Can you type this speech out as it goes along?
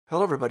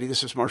Hello, everybody.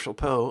 This is Marshall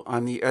Poe.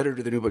 I'm the editor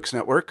of the New Books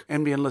Network.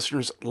 NBN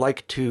listeners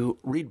like to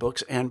read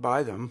books and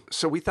buy them.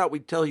 So we thought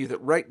we'd tell you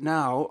that right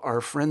now, our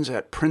friends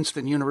at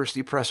Princeton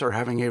University Press are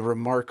having a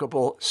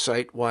remarkable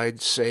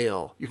site-wide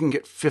sale. You can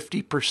get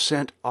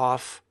 50%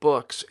 off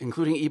books,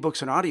 including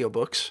ebooks and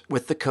audiobooks,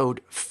 with the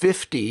code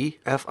 50,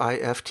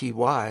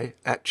 F-I-F-T-Y,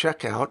 at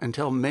checkout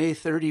until May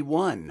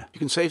 31. You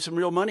can save some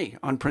real money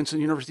on Princeton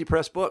University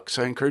Press books.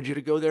 I encourage you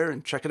to go there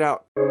and check it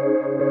out.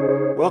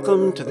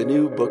 Welcome to the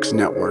New Books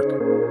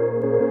Network.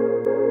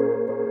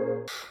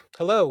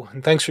 Hello,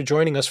 and thanks for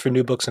joining us for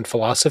New Books in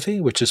Philosophy,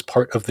 which is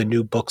part of the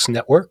New Books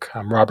Network.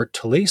 I'm Robert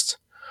Talisse.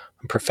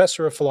 I'm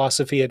professor of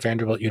philosophy at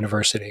Vanderbilt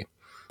University.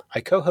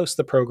 I co-host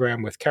the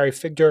program with Carrie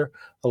Figdor,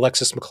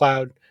 Alexis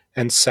McLeod,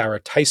 and Sarah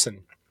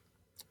Tyson.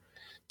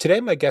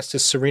 Today, my guest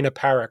is Serena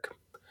Parekh.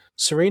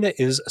 Serena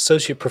is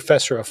associate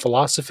professor of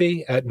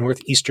philosophy at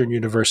Northeastern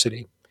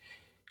University.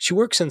 She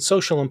works in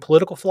social and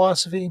political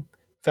philosophy,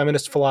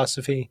 feminist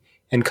philosophy,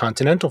 and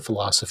continental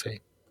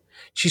philosophy.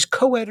 She's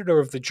co-editor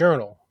of the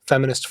journal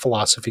Feminist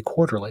Philosophy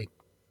Quarterly.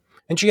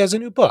 And she has a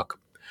new book,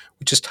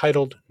 which is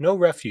titled No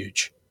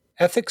Refuge: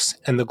 Ethics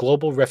and the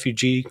Global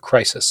Refugee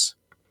Crisis.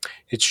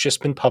 It's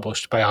just been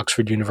published by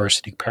Oxford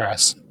University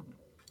Press.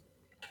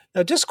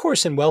 Now,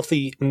 discourse in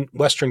wealthy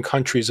Western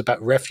countries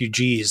about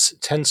refugees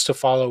tends to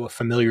follow a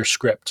familiar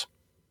script.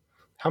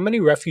 How many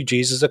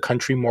refugees is a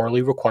country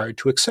morally required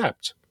to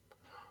accept?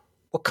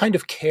 What kind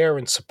of care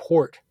and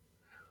support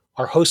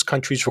are host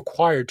countries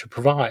required to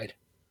provide?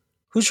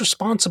 Who's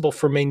responsible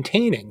for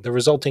maintaining the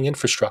resulting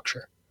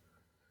infrastructure?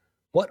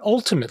 What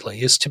ultimately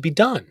is to be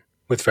done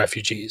with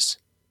refugees?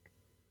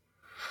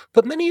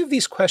 But many of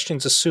these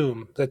questions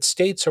assume that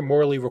states are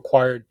morally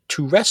required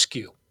to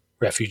rescue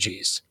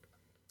refugees.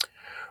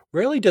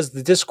 Rarely does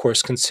the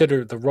discourse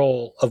consider the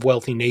role of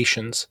wealthy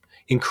nations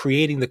in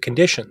creating the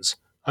conditions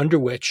under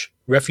which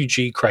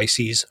refugee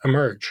crises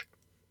emerge.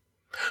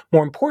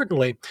 More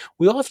importantly,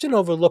 we often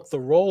overlook the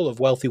role of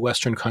wealthy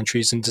Western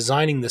countries in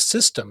designing the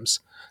systems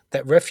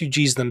that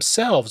refugees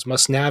themselves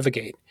must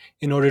navigate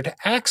in order to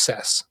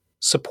access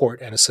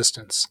support and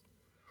assistance.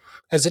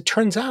 As it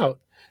turns out,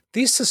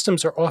 these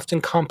systems are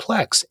often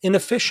complex,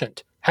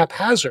 inefficient,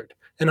 haphazard,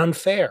 and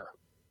unfair.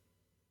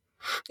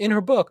 In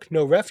her book,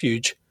 No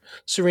Refuge,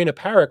 Serena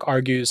Parekh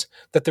argues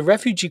that the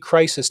refugee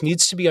crisis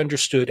needs to be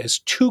understood as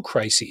two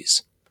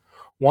crises.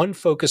 One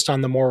focused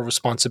on the moral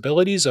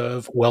responsibilities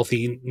of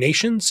wealthy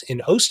nations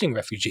in hosting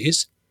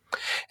refugees,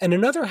 and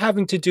another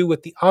having to do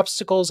with the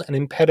obstacles and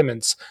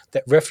impediments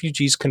that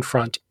refugees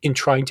confront in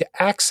trying to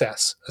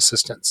access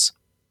assistance.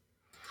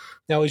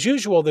 Now, as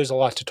usual, there's a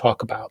lot to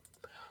talk about,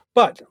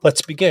 but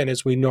let's begin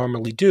as we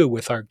normally do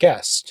with our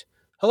guest.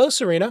 Hello,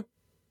 Serena.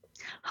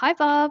 Hi,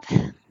 Bob.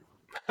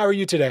 How are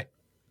you today?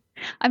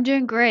 I'm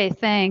doing great,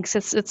 thanks.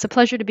 It's a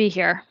pleasure to be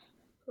here.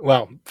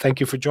 Well, thank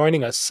you for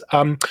joining us.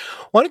 Why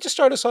don't you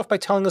start us off by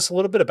telling us a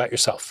little bit about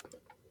yourself?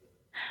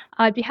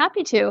 I'd be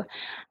happy to.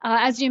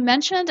 As you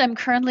mentioned, I'm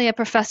currently a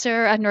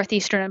professor at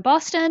Northeastern in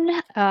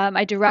Boston.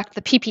 I direct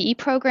the PPE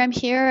program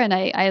here, and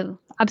I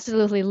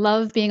absolutely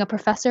love being a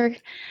professor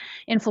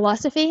in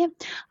philosophy.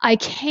 I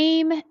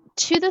came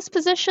to this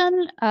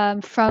position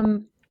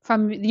from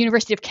the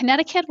University of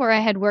Connecticut, where I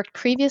had worked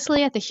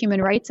previously at the Human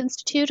Rights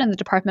Institute and the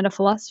Department of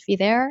Philosophy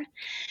there.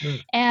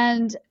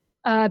 And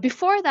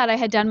before that, I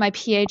had done my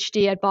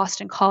PhD at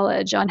Boston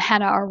College on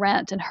Hannah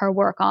Arendt and her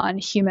work on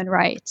human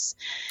rights.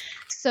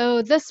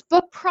 So this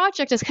book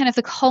project is kind of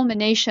the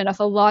culmination of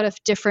a lot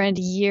of different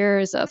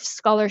years of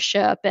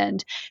scholarship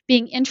and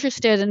being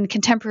interested in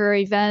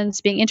contemporary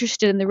events, being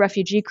interested in the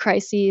refugee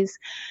crises,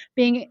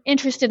 being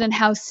interested in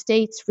how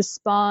states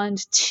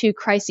respond to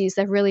crises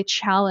that really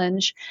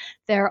challenge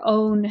their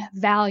own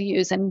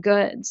values and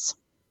goods.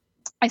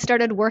 I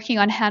started working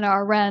on Hannah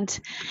Arendt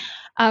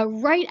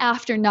right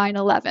after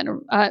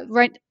 9/11.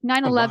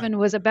 9/11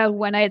 was about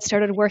when I had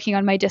started working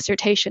on my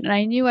dissertation, and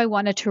I knew I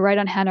wanted to write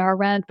on Hannah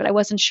Arendt, but I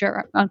wasn't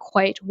sure on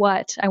quite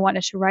what I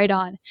wanted to write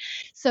on.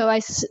 So I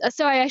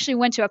actually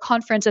went to a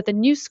conference at the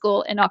New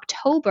School in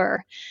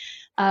October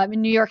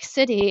in New York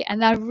City,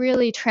 and that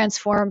really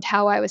transformed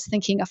how I was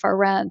thinking of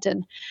Arendt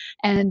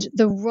and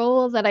the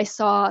role that I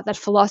saw that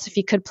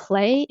philosophy could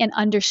play in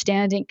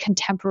understanding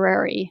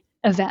contemporary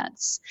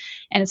events.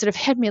 And it sort of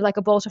hit me like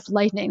a bolt of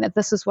lightning that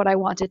this is what I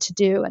wanted to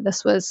do, and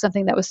this was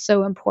something that was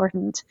so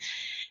important.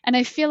 And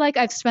I feel like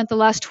I've spent the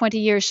last 20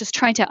 years just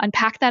trying to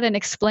unpack that and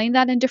explain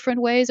that in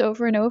different ways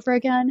over and over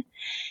again.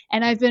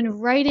 And I've been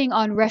writing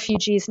on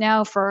refugees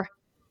now for,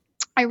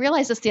 I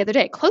realized this the other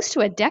day, close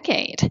to a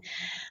decade.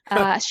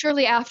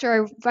 Shortly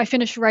after I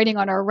finished writing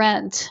on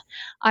Arendt,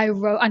 I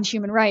wrote on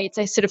human rights.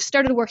 I sort of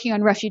started working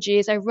on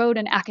refugees. I wrote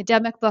an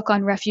academic book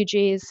on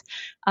refugees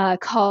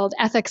called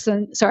Ethics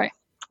and,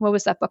 what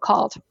was that book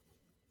called?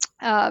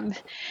 So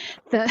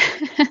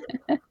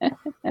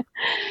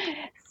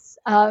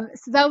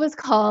that was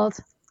called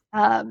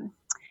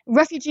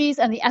Refugees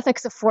and the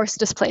Ethics of Forced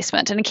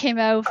Displacement, and it came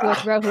out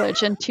with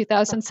Routledge in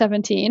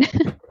 2017.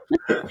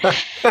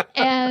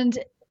 And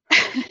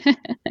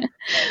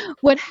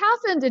What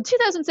happened in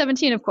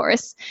 2017, of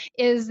course,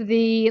 is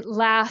the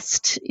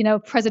last,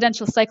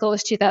 presidential cycle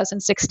was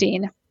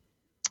 2016.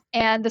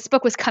 And this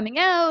book was coming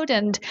out,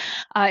 and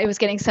it was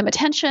getting some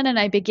attention, and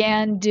I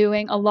began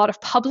doing a lot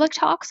of public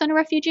talks on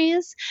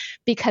refugees,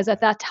 because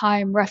at that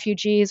time,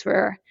 refugees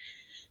were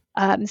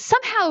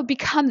somehow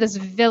become this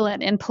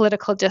villain in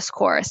political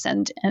discourse,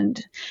 and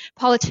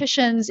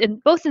politicians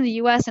both in the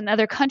US and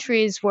other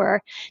countries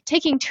were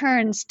taking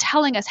turns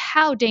telling us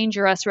how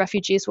dangerous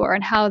refugees were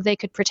and how they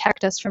could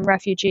protect us from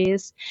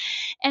refugees.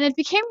 And it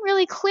became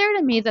really clear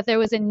to me that there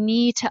was a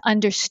need to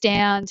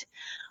understand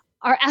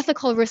our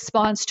ethical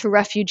response to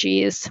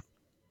refugees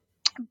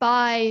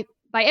by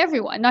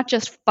everyone, not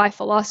just by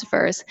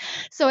philosophers.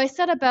 So I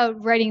set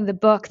about writing the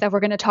book that we're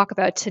going to talk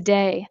about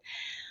today,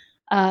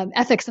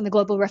 Ethics in the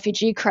Global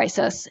Refugee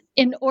Crisis,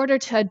 in order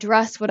to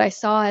address what I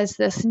saw as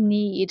this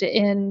need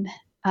in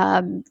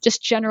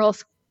just general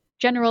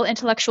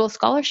intellectual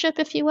scholarship,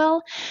 if you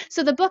will.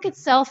 So the book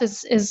itself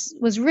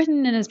was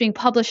written and is being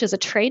published as a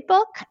trade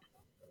book.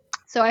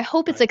 So I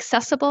hope it's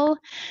accessible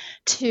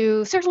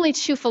certainly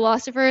to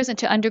philosophers and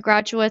to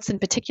undergraduates in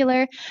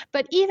particular,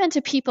 but even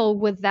to people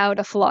without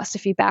a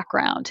philosophy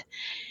background.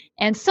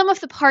 And some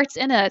of the parts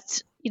in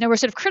it, were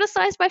sort of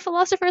criticized by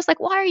philosophers, like,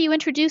 why are you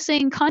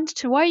introducing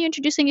Kant? Why are you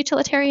introducing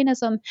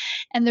utilitarianism?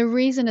 And the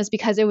reason is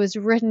because it was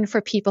written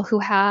for people who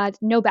had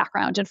no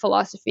background in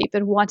philosophy,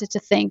 but wanted to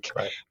think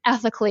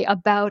ethically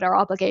about our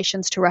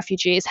obligations to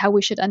refugees, how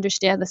we should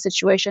understand the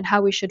situation,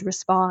 how we should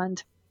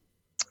respond,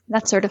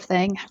 that sort of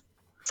thing.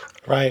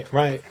 Right.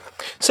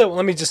 So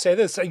let me just say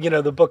this,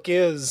 the book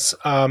is,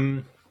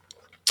 even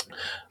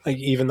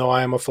though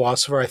I am a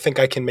philosopher, I think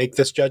I can make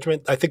this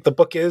judgment. I think the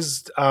book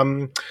is,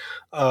 not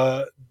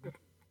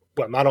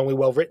only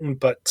well written,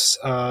 but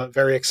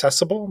very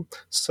accessible.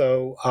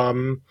 So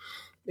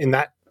in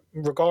that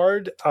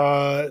regard,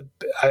 I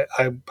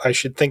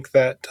should think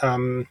that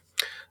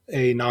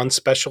a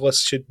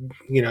non-specialist should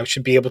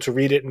be able to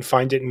read it and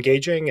find it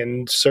engaging,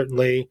 and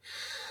certainly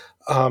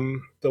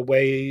the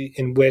way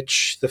in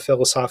which the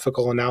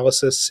philosophical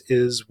analysis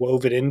is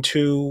woven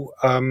into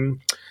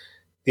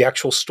the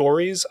actual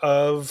stories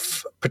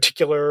of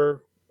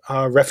particular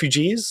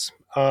refugees,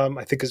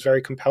 I think is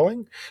very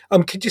compelling.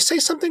 Could you say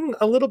something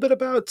a little bit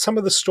about some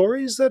of the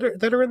stories that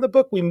are in the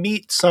book? We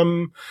meet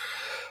a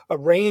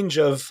range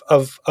of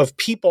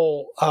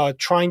people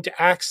trying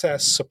to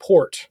access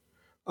support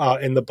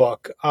in the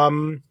book.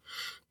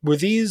 Were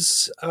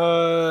these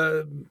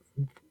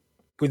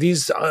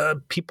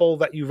people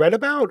that you read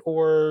about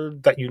or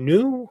that you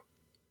knew?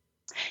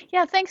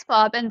 Yeah, thanks,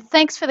 Bob. And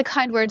thanks for the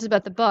kind words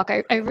about the book.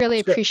 I really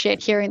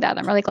appreciate hearing that.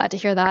 I'm really glad to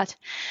hear that.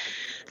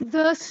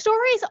 The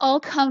stories all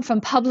come from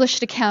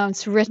published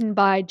accounts written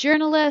by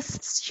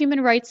journalists,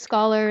 human rights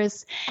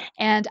scholars,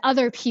 and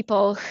other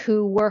people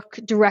who work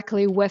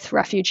directly with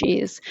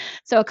refugees.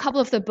 So a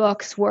couple of the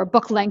books were a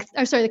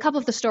couple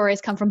of the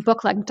stories come from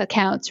book-length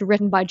accounts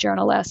written by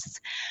journalists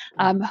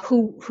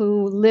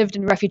who lived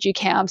in refugee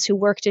camps, who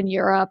worked in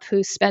Europe,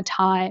 who spent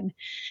time,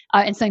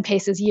 in some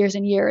cases years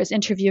and years,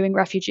 interviewing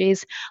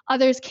refugees.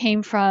 Others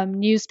came from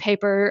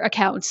newspaper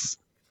accounts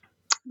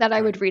that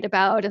I would read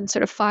about and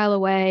sort of file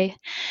away.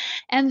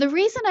 And the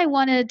reason I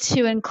wanted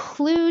to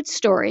include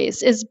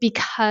stories is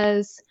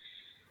because,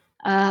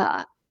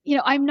 I'm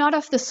not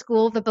of the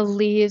school that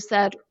believes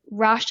that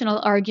rational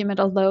argument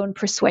alone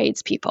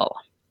persuades people.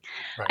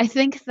 Right. I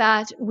think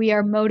that we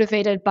are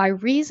motivated by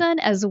reason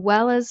as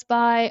well as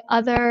by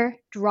other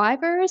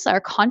drivers,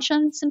 our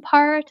conscience in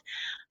part,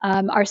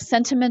 our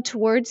sentiment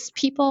towards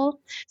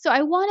people. So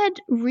I wanted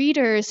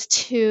readers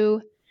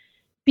to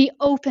be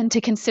open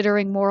to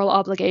considering moral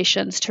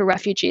obligations to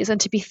refugees and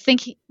to be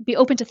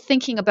open to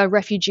thinking about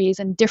refugees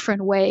in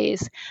different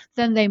ways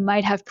than they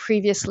might have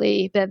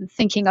previously been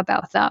thinking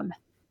about them.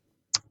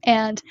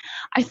 And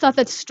I thought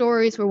that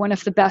stories were one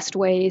of the best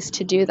ways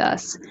to do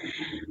this.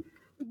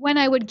 When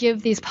I would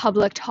give these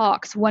public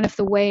talks, one of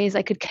the ways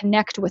I could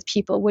connect with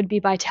people would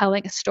be by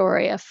telling a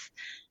story of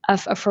a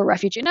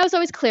refugee. And I was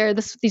always clear,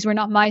 these were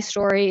not my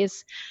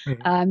stories.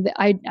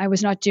 Mm-hmm. I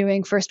was not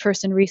doing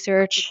first-person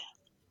research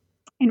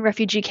in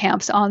refugee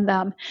camps on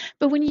them.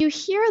 But when you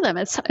hear them,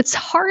 it's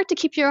hard to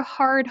keep your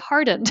heart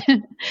hardened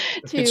to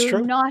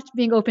not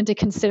being open to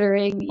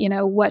considering,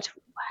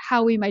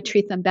 how we might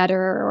treat them better,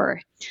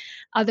 or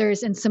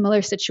others in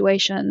similar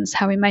situations,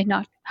 how we might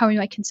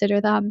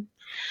consider them.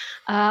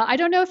 I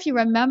don't know if you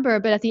remember,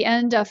 but at the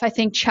end of, I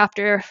think,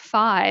 chapter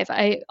 5,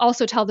 I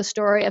also tell the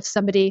story of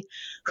somebody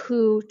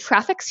who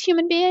traffics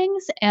human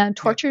beings and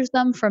tortures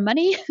them for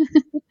money.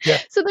 Yeah.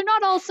 So they're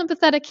not all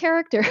sympathetic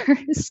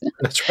characters.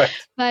 That's right.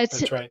 But,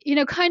 That's right.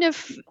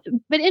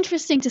 But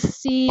interesting to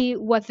see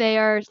what they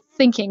are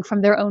thinking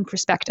from their own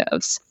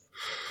perspectives.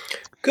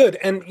 Good.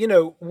 And,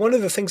 one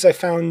of the things I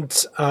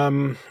found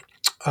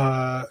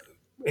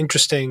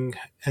interesting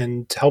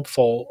and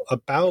helpful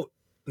about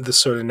the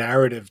sort of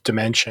narrative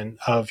dimension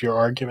of your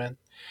argument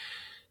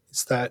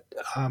is that,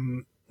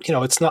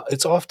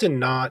 it's often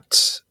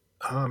not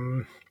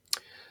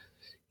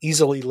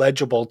easily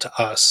legible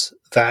to us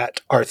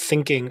that are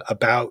thinking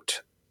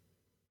about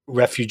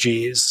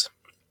refugees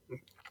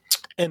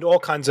and all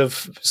kinds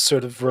of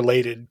sort of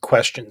related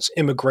questions,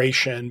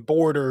 immigration,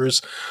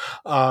 borders,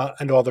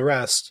 and all the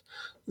rest.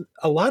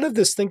 A lot of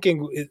this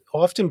thinking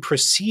often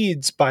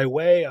proceeds by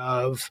way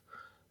of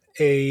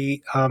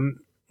a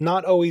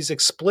not always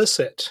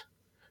explicit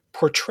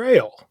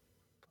portrayal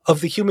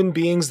of the human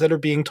beings that are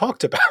being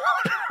talked about.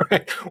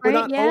 Right? We're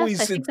not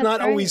always, it's not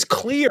always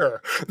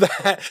clear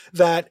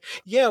that,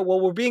 yeah,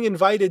 well, we're being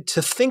invited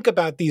to think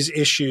about these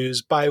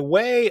issues by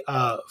way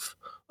of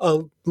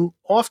a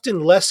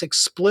often less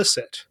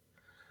explicit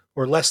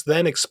or less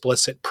than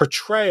explicit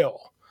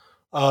portrayal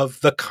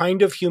of the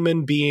kind of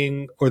human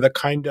being or the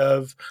kind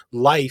of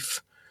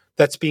life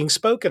that's being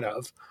spoken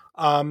of.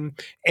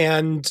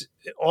 And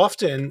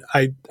often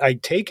I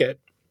take it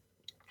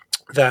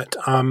that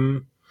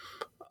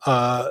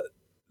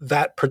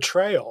that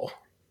portrayal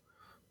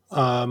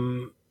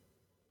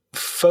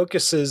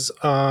focuses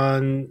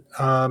on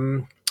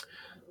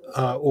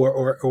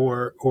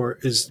or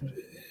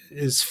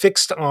is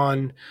fixed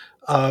on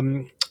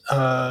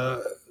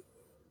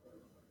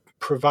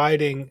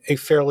providing a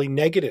fairly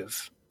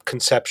negative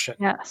conception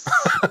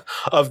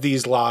of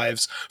these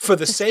lives for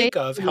the sake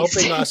of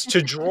helping us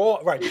to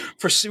draw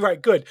for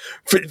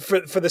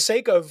the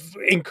sake of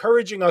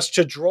encouraging us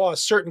to draw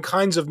certain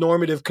kinds of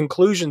normative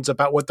conclusions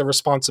about what the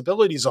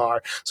responsibilities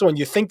are. So when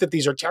you think that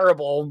these are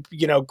terrible,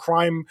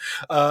 crime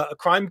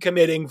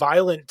committing,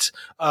 violent,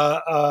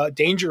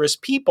 dangerous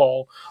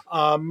people,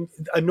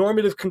 a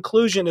normative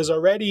conclusion is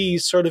already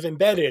sort of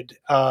embedded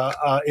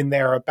in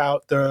there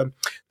about the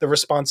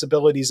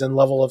responsibilities and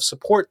level of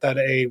support that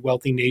a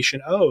wealthy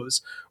nation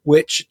owes,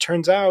 which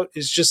turns out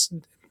is just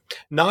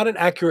not an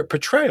accurate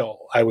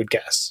portrayal, I would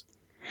guess.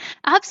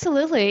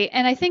 Absolutely.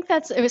 And I think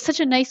it was such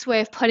a nice way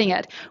of putting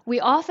it. We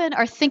often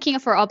are thinking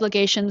of our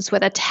obligations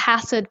with a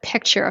tacit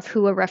picture of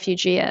who a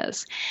refugee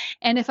is.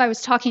 And if I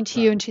was talking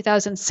to you in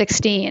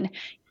 2016,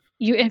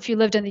 if you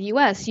lived in the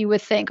US, you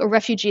would think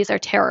refugees are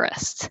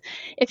terrorists.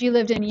 If you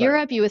lived in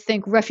Europe, you would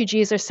think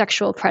refugees are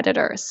sexual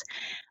predators.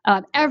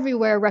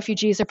 Everywhere,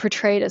 refugees are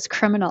portrayed as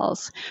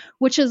criminals,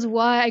 which is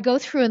why I go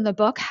through in the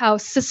book how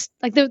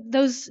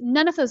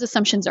none of those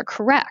assumptions are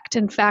correct.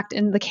 In fact,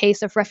 in the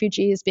case of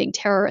refugees being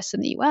terrorists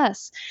in the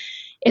US,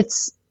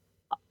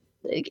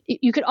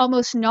 you could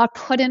almost not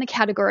put in a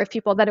category of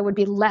people that it would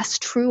be less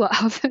true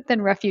of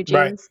than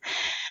refugees.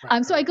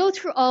 Right. So I go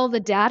through all the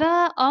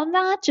data on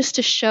that just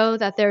to show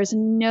that there's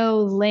no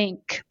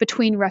link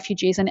between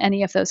refugees and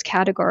any of those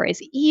categories,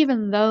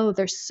 even though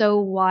they're so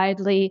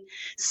widely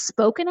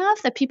spoken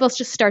of that people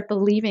just start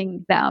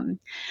believing them.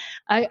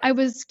 I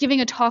was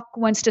giving a talk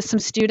once to some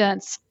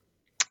students,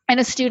 and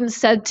a student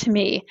said to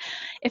me,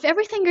 if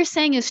everything you're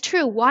saying is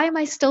true, why am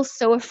I still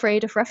so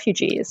afraid of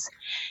refugees?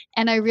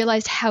 And I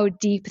realized how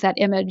deep that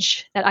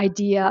image, that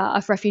idea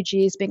of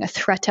refugees being a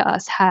threat to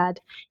us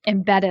had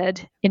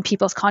embedded in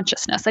people's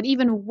consciousness, that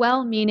even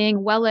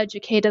well-meaning,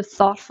 well-educated,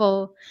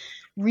 thoughtful,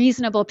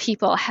 reasonable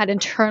people had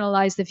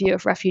internalized the view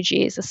of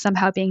refugees as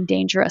somehow being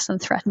dangerous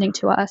and threatening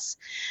to us.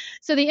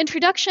 So the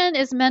introduction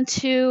is meant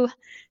to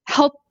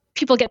help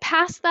people get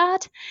past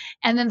that.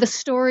 And then the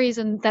stories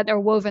that are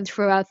woven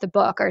throughout the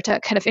book are to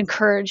kind of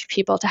encourage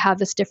people to have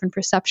this different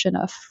perception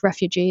of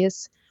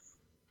refugees.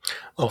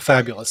 Oh,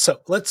 fabulous. So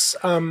let's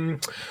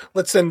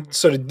then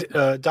sort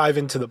of dive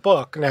into the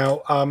book.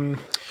 Now,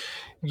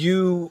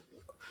 you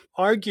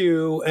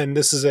argue, and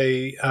this is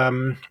a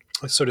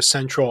sort of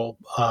central,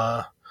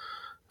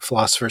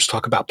 philosophers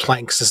talk about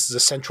planks. This is a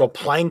central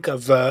plank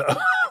of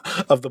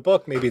the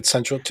book. Maybe it's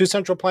two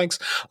central planks,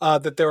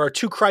 that there are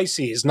two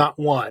crises, not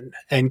one,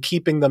 and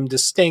keeping them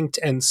distinct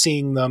and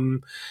seeing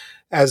them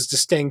as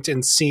distinct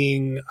and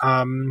seeing,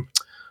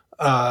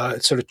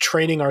 sort of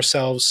training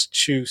ourselves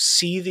to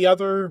see the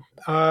other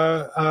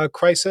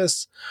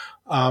crisis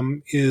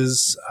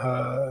is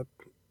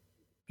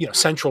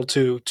central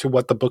to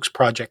what the book's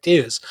project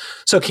is.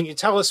 So can you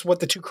tell us what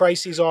the two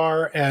crises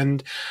are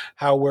and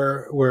how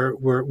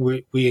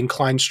we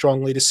incline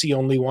strongly to see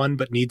only one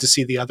but need to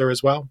see the other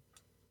as well?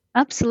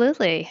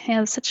 Absolutely. Yeah,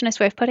 that's such a nice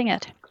way of putting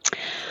it.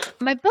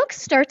 My book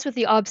starts with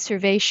the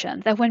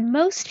observation that when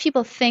most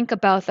people think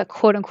about the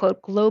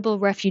quote-unquote global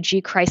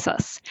refugee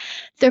crisis,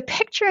 they're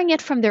picturing it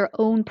from their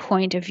own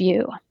point of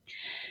view.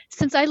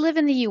 Since I live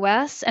in the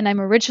US and I'm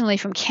originally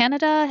from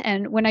Canada,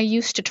 and when I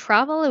used to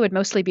travel, it would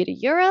mostly be to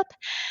Europe,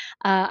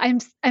 I'm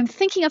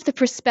thinking of the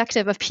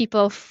perspective of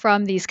people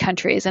from these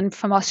countries and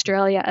from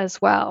Australia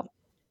as well,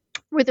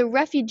 where the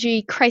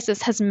refugee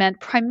crisis has meant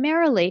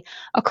primarily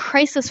a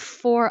crisis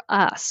for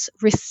us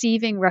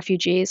receiving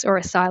refugees or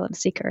asylum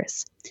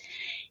seekers.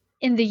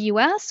 In the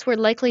US, we're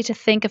likely to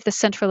think of the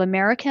Central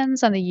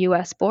Americans on the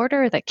US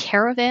border, the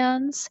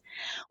caravans,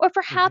 or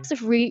perhaps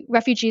of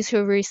refugees who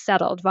are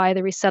resettled via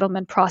the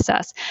resettlement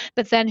process,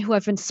 but then who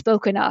have been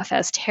spoken of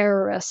as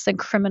terrorists and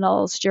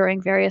criminals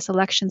during various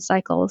election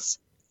cycles.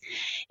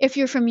 If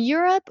you're from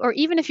Europe, or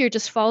even if you're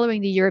just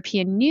following the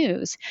European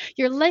news,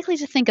 you're likely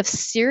to think of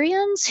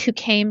Syrians who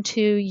came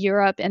to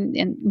Europe in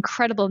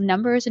incredible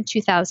numbers in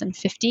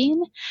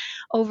 2015.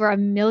 Over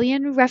 1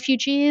 million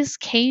refugees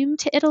came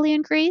to Italy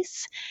and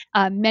Greece,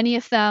 many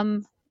of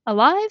them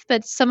alive,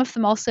 but some of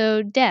them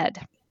also dead.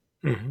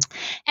 Mm-hmm.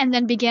 And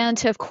then began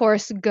to, of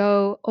course,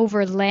 go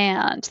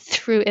overland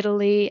through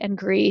Italy and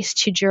Greece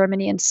to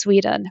Germany and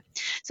Sweden.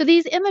 So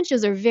these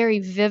images are very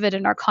vivid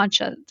in our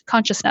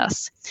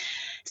consciousness.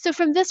 So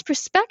from this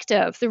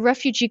perspective, the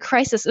refugee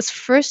crisis is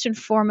first and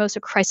foremost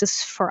a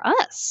crisis for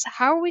us.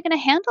 How are we going to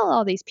handle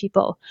all these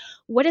people?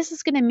 What is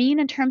this going to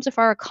mean in terms of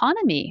our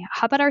economy?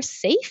 How about our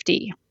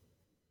safety?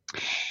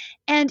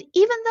 And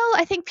even though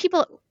I think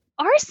people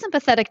are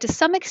sympathetic to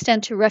some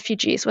extent to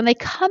refugees when they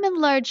come in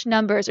large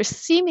numbers or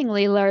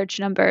seemingly large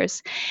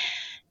numbers,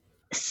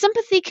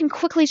 sympathy can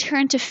quickly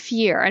turn to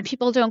fear, and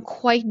people don't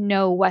quite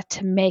know what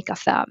to make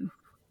of them.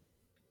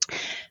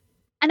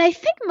 And I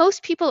think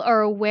most people are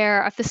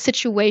aware of the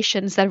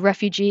situations that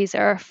refugees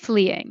are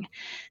fleeing.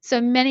 So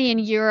many in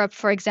Europe,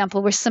 for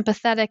example, were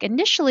sympathetic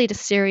initially to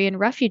Syrian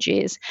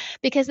refugees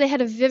because they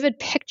had a vivid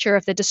picture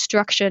of the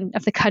destruction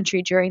of the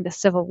country during the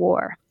civil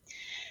war.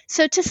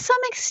 So to some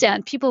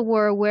extent, people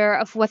were aware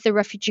of what the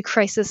refugee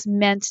crisis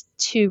meant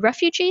to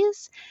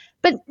refugees,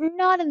 but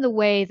not in the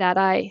way that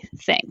I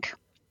think.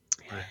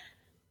 Right.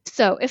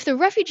 So if the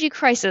refugee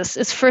crisis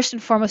is first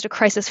and foremost a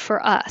crisis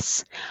for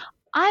us,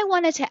 I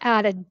wanted to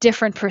add a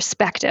different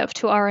perspective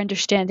to our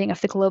understanding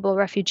of the global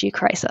refugee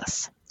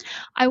crisis.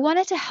 I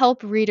wanted to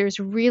help readers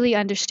really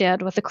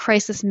understand what the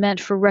crisis meant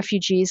for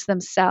refugees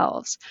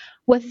themselves,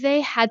 what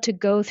they had to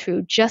go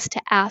through just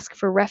to ask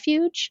for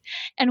refuge,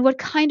 and what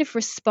kind of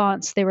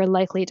response they were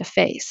likely to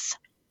face.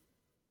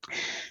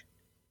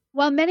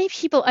 While many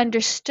people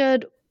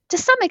understood, to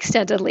some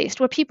extent at least,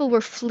 what people were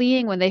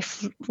fleeing when they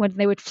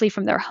would flee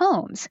from their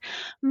homes,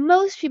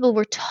 most people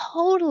were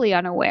totally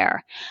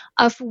unaware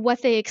of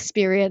what they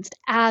experienced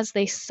as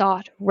they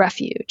sought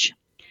refuge.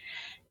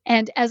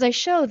 And as I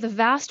show, the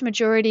vast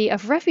majority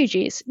of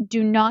refugees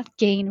do not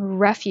gain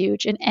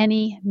refuge in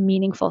any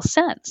meaningful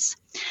sense.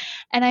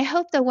 And I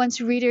hope that once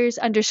readers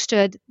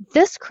understood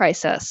this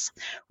crisis,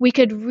 we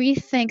could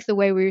rethink the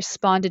way we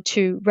responded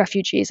to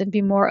refugees and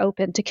be more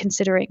open to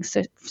considering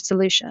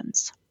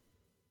solutions.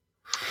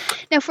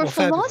 Now, for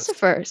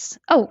philosophers...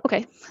 Oh,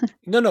 okay.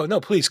 No,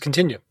 please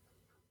continue.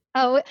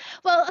 Oh,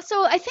 well,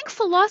 so I think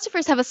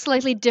philosophers have a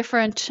slightly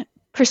different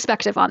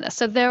perspective on this.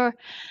 So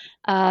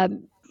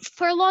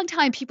for a long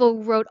time,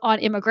 people wrote on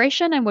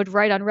immigration and would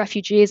write on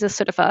refugees as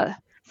sort of a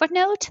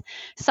footnote,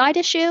 side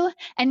issue.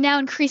 And now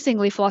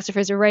increasingly,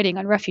 philosophers are writing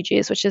on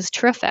refugees, which is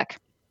terrific.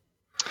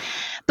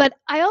 But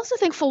I also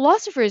think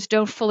philosophers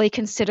don't fully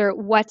consider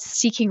what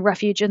seeking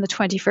refuge in the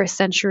 21st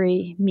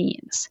century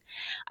means.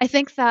 I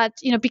think that,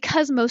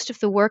 because most of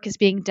the work is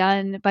being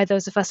done by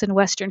those of us in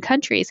Western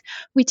countries,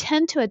 we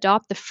tend to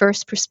adopt the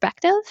first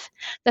perspective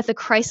that the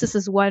crisis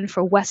is one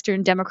for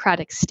Western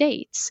democratic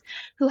states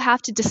who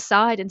have to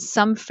decide in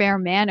some fair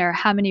manner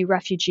how many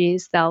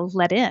refugees they'll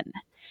let in.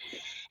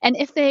 And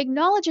if they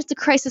acknowledge it's a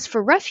crisis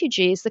for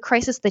refugees, the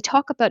crisis they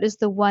talk about is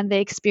the one they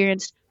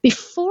experienced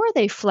before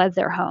they fled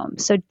their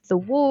homes. So the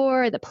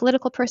war, the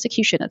political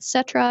persecution,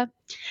 etc.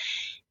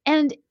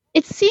 And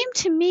it seemed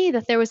to me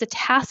that there was a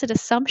tacit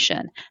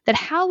assumption that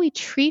how we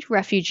treat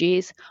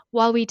refugees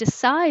while we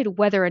decide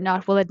whether or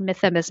not we'll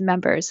admit them as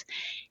members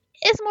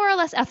is more or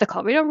less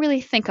ethical. We don't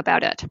really think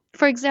about it.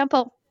 For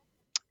example,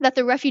 that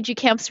the refugee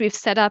camps we've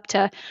set up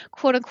to,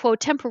 quote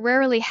unquote,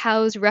 temporarily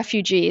house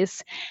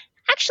refugees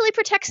actually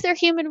protects their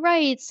human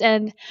rights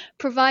and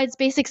provides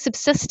basic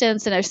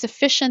subsistence and are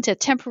sufficient to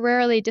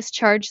temporarily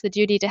discharge the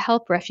duty to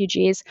help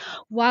refugees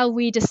while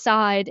we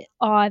decide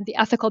on the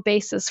ethical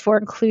basis for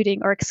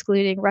including or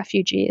excluding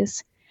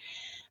refugees.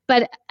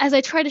 But as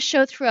I try to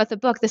show throughout the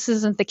book, this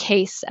isn't the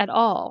case at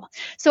all.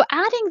 So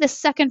adding the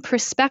second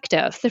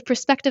perspective, the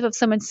perspective of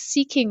someone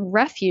seeking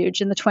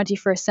refuge in the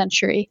 21st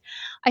century,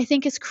 I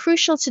think is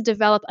crucial to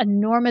develop a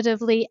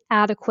normatively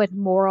adequate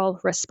moral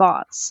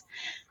response.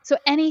 So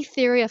any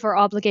theory of our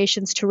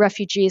obligations to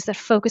refugees that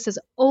focuses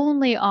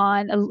only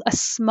on a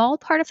small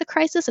part of the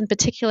crisis, in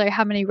particular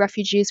how many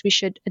refugees we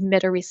should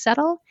admit or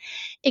resettle,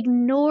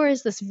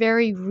 ignores this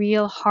very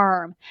real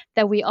harm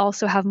that we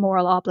also have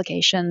moral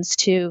obligations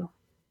to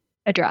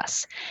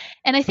address.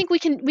 And I think we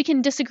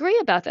can disagree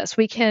about this.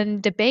 We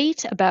can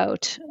debate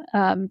about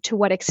to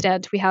what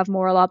extent we have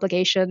moral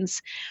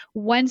obligations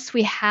once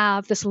we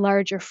have this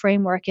larger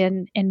framework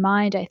in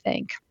mind, I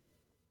think.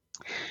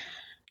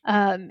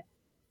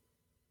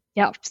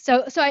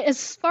 So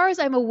as far as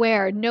I'm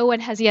aware, no one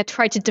has yet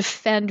tried to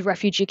defend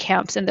refugee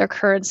camps in their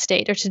current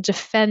state or to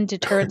defend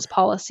deterrence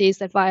policies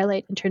that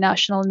violate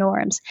international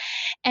norms.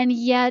 And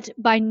yet,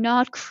 by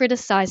not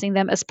criticizing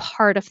them as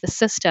part of the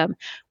system,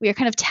 we are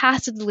kind of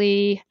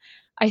tacitly,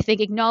 I think,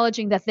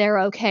 acknowledging that they're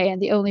okay,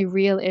 and the only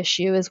real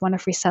issue is one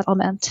of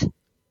resettlement.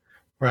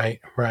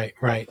 Right.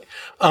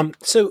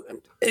 So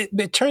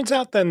it turns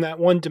out then that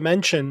one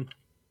dimension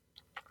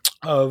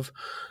of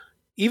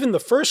even the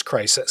first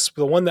crisis,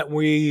 the one that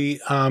we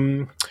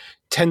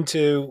tend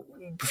to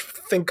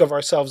think of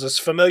ourselves as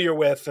familiar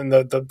with, and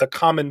the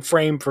common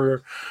frame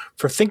for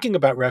thinking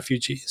about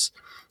refugees.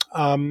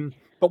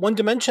 But one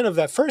dimension of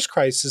that first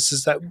crisis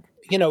is that,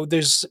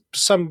 there's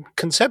some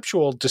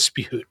conceptual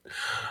dispute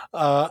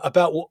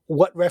about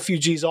what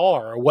refugees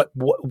are,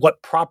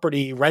 what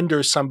property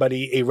renders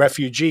somebody a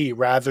refugee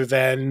rather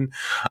than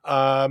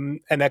an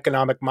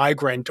economic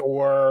migrant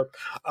or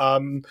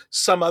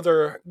some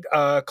other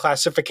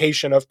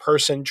classification of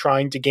person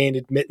trying to gain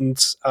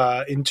admittance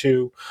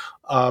into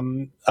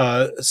some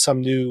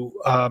new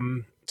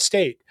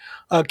state.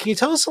 Can you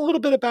tell us a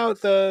little bit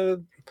about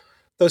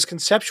those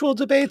conceptual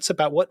debates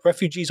about what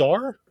refugees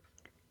are?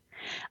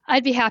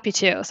 I'd be happy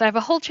to. So I have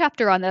a whole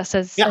chapter on this,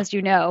 as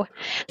you know.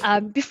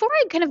 Before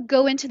I kind of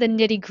go into the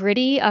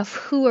nitty-gritty of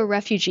who a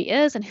refugee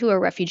is and who a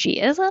refugee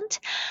isn't,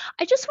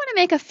 I just want to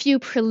make a few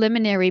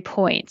preliminary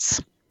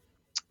points.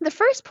 The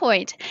first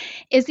point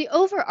is the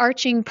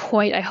overarching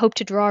point I hope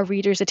to draw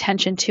readers'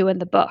 attention to in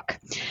the book.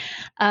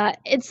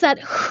 It's that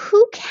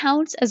who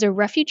counts as a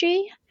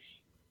refugee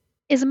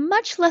is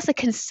much less a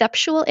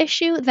conceptual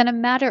issue than a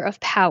matter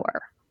of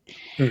power.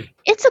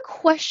 It's a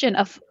question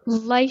of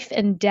life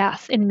and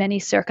death in many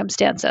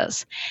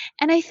circumstances.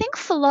 And I think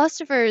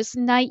philosophers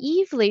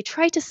naively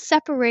try to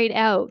separate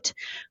out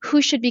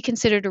who should be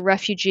considered a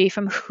refugee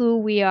from who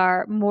we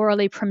are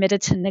morally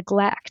permitted to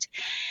neglect.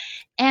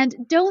 And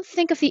don't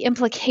think of the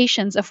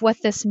implications of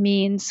what this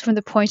means from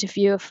the point of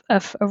view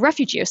of a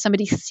refugee or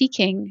somebody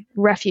seeking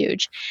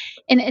refuge.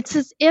 And it's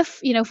as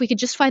if, if we could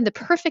just find the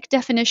perfect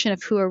definition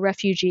of who a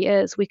refugee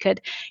is, we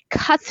could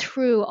cut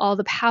through all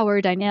the power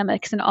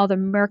dynamics and all the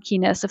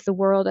murkiness of the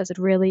world as it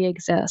really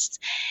exists.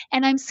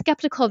 And I'm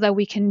skeptical that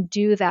we can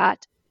do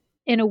that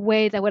in a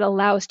way that would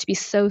allow us to be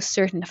so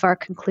certain of our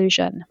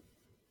conclusion.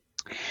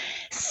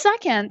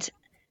 Second,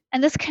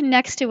 and this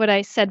connects to what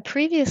I said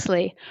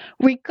previously,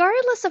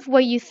 regardless of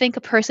what you think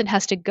a person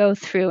has to go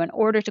through in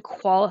order to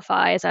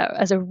qualify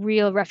as a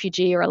real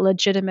refugee or a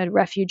legitimate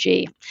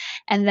refugee,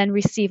 and then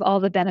receive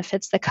all the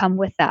benefits that come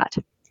with that,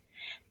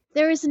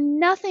 there is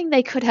nothing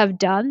they could have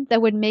done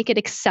that would make it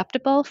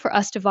acceptable for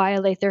us to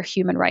violate their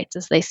human rights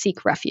as they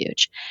seek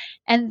refuge.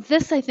 And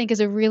this, I think,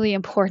 is a really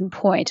important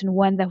point and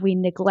one that we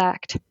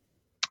neglect.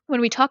 When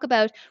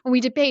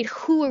we debate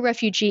who a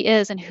refugee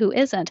is and who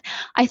isn't,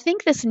 I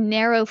think this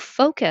narrow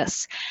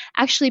focus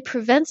actually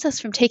prevents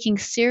us from taking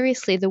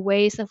seriously the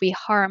ways that we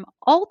harm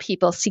all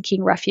people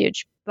seeking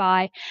refuge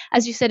by,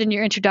 as you said in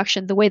your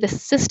introduction, the way the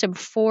system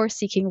for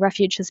seeking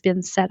refuge has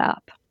been set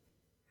up.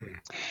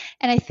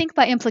 And I think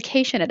by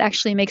implication, it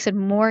actually makes it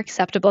more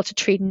acceptable to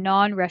treat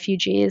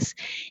non-refugees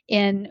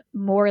in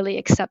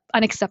morally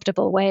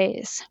unacceptable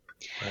ways.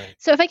 Right.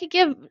 So if I could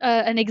give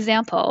an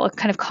example, a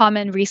kind of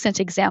common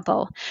recent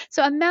example.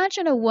 So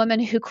imagine a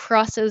woman who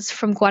crosses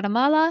from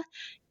Guatemala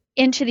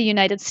into the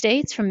United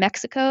States from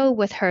Mexico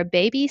with her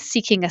baby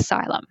seeking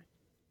asylum.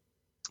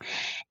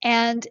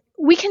 And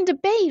we can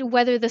debate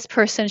whether this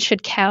person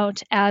should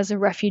count as a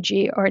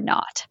refugee or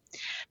not.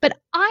 But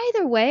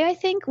either way, I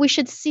think we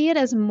should see it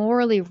as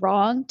morally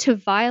wrong to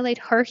violate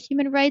her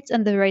human rights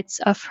and the rights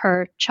of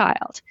her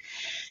child.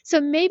 So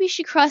maybe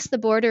she crossed the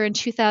border in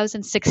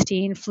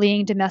 2016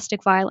 fleeing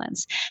domestic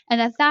violence. And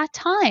at that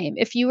time,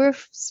 if you were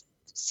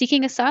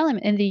seeking asylum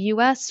in the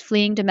U.S.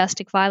 fleeing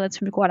domestic violence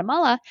from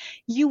Guatemala,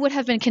 you would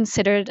have been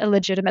considered a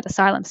legitimate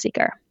asylum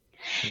seeker.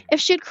 If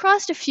she had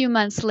crossed a few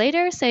months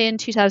later, say in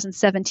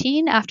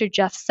 2017, after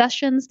Jeff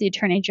Sessions, the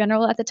Attorney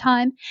General at the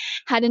time,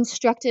 had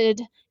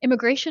instructed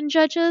immigration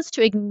judges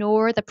to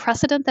ignore the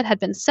precedent that had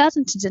been set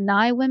and to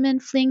deny women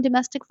fleeing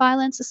domestic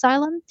violence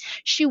asylum,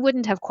 she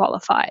wouldn't have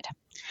qualified.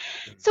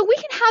 So we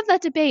can have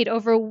that debate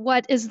over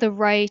what is the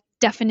right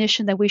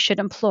definition that we should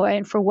employ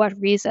and for what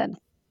reason.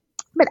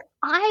 But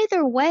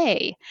either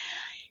way,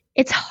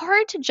 it's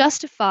hard to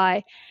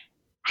justify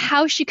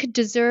how she could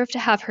deserve to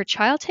have her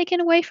child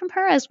taken away from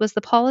her, as was the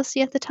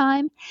policy at the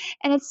time.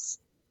 And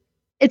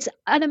it's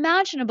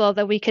unimaginable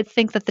that we could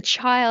think that the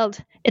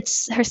child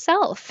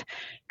herself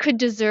could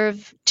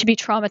deserve to be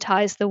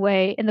traumatized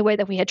in the way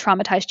that we had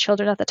traumatized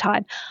children at the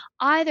time,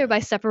 either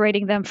by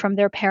separating them from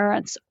their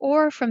parents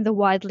or from the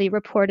widely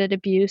reported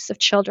abuse of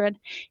children,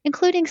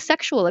 including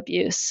sexual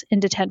abuse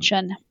in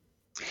detention.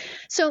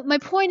 So my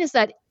point is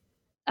that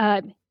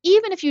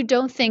even if you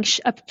don't think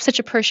such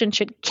a person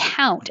should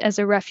count as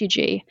a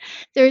refugee,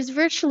 there is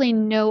virtually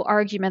no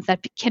argument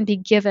that can be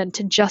given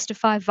to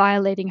justify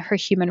violating her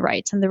human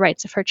rights and the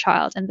rights of her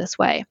child in this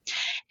way.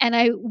 And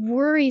I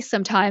worry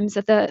sometimes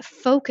that the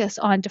focus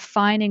on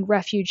defining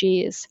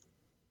refugees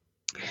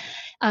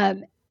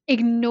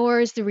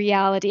ignores the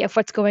reality of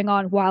what's going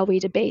on while we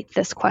debate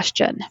this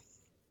question.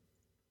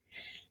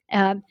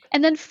 And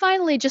then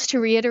finally, just to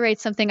reiterate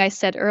something I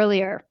said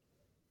earlier,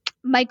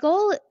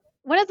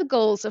 one of the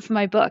goals of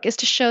my book is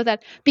to show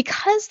that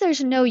because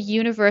there's no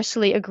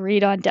universally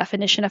agreed on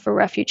definition of a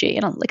refugee,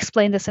 and I'll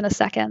explain this in a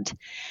second,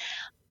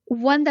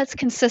 one that's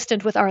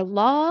consistent with our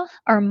law,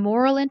 our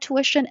moral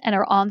intuition, and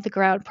our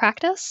on-the-ground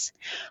practice,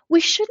 we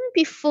shouldn't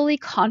be fully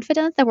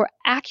confident that we're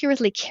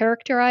accurately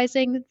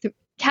characterizing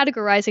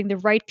categorizing the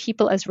right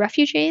people as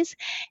refugees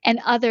and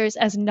others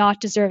as not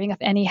deserving of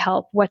any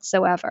help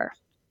whatsoever.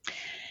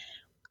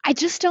 I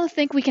just don't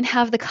think we can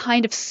have the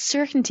kind of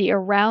certainty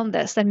around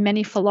this that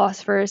many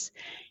philosophers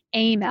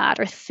aim at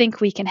or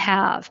think we can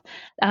have,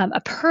 a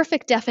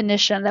perfect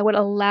definition that would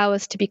allow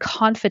us to be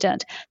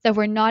confident that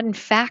we're not in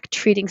fact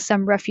treating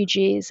some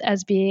refugees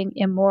as being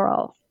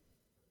immoral.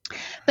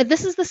 But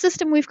this is the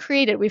system we've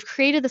created. We've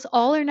created this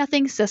all or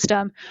nothing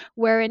system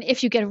wherein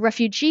if you get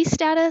refugee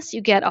status, you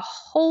get a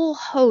whole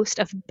host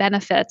of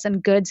benefits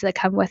and goods that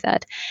come with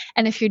it.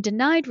 And if you're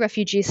denied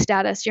refugee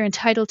status, you're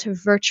entitled to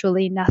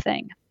virtually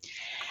nothing.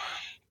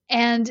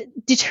 And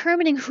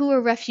determining who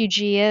a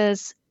refugee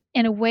is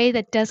in a way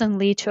that doesn't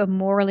lead to a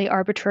morally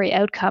arbitrary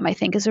outcome, I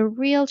think, is a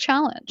real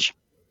challenge.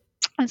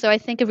 And so I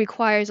think it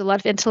requires a lot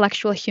of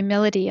intellectual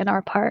humility on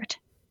our part.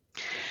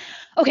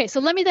 Okay, so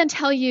let me then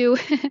tell you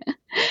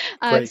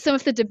some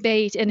of the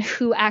debate in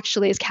who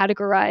actually is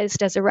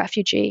categorized as a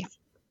refugee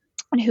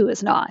and who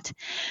is not.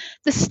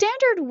 The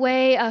standard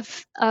way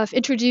of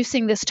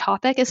introducing this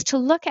topic is to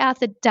look at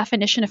the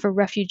definition of a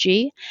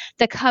refugee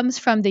that comes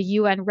from the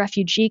UN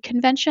Refugee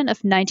Convention of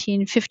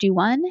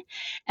 1951,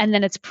 and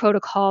then its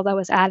protocol that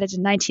was added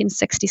in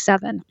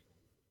 1967.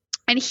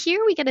 And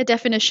here we get a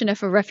definition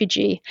of a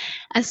refugee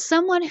as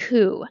someone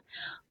who,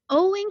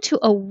 owing to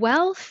a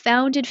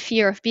well-founded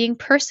fear of being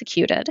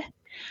persecuted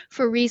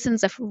for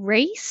reasons of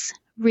race,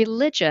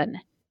 religion,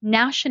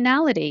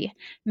 nationality,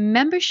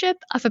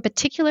 membership of a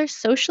particular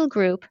social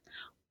group,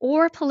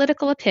 or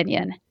political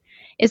opinion,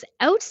 is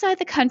outside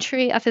the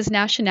country of his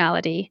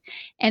nationality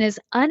and is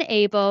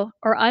unable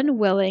or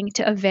unwilling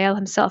to avail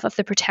himself of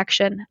the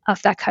protection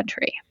of that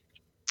country.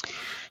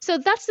 So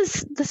that's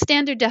the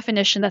standard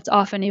definition that's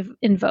often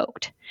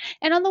invoked.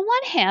 And on the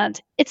one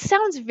hand, it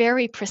sounds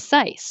very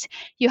precise.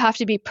 You have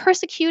to be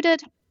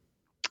persecuted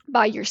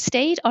by your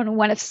state on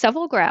one of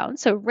several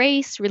grounds, so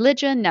race,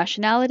 religion,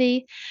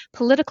 nationality,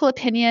 political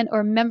opinion,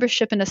 or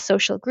membership in a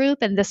social group.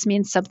 And this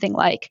means something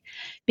like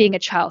being a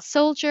child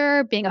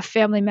soldier, being a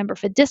family member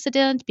of a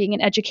dissident, being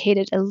an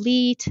educated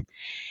elite.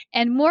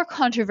 And more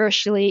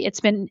controversially,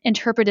 it's been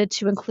interpreted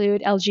to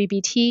include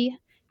LGBT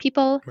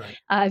people,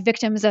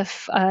 victims of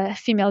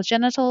female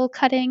genital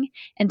cutting,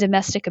 and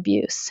domestic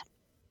abuse.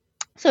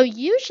 So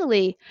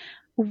usually,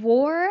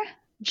 war,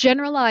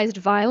 generalized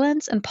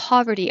violence, and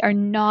poverty are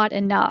not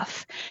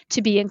enough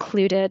to be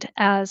included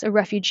as a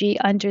refugee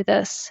under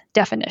this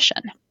definition.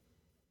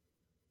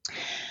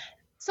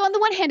 So on the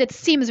one hand, it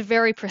seems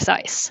very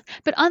precise,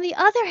 but on the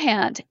other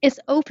hand, it's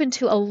open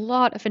to a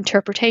lot of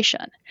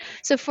interpretation.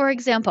 So for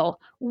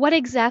example, what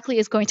exactly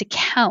is going to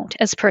count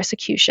as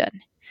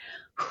persecution?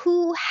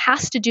 Who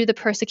has to do the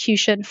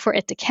persecution for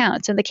it to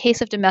count? So in the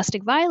case of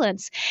domestic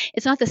violence,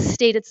 it's not the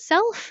state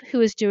itself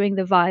who is doing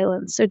the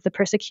violence or the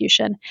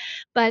persecution,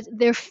 but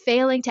they're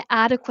failing to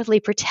adequately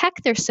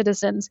protect their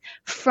citizens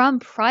from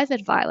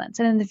private violence.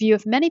 And in the view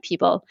of many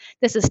people,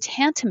 this is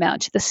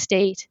tantamount to the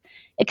state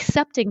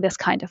accepting this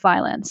kind of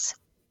violence.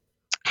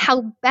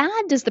 How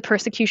bad does the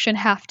persecution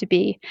have to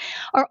be?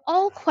 Are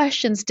all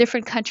questions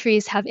different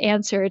countries have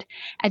answered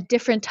at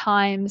different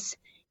times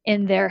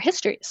in their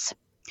histories.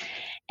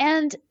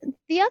 And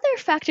the other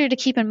factor to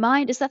keep in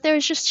mind is that there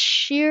is just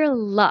sheer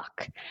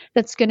luck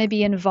that's going to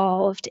be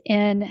involved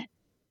in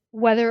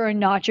whether or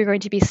not you're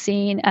going to be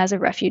seen as a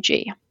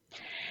refugee.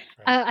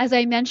 As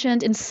I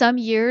mentioned, in some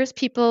years,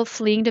 people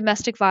fleeing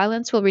domestic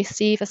violence will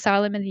receive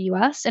asylum in the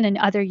US, and in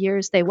other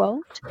years, they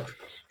won't.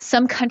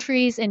 Some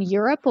countries in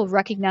Europe will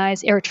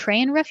recognize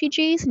Eritrean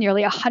refugees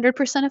nearly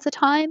 100% of the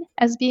time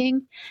as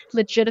being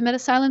legitimate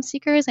asylum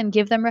seekers and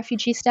give them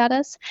refugee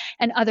status,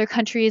 and other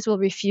countries will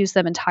refuse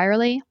them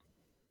entirely.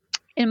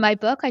 In my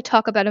book, I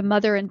talk about a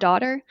mother and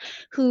daughter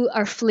who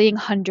are fleeing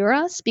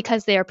Honduras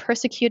because they are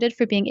persecuted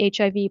for being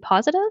HIV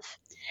positive.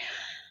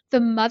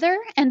 The mother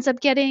ends up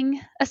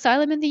getting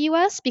asylum in the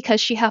US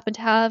because she happened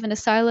to have an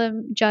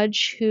asylum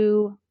judge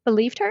who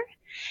believed her.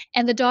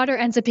 And the daughter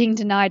ends up being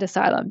denied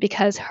asylum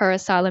because her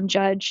asylum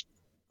judge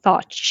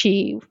thought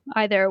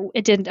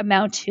it didn't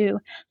amount to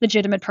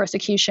legitimate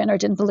persecution or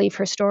didn't believe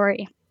her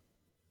story.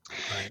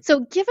 Right.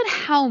 So given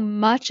how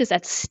much is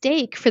at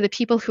stake for the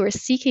people who are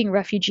seeking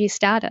refugee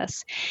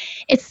status,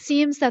 it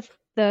seems that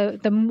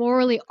the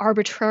morally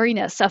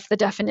arbitrariness of the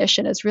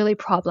definition is really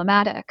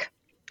problematic.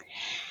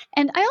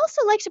 And I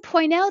also like to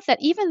point out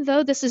that even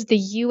though this is the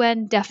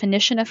UN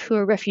definition of who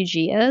a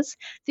refugee is,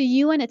 the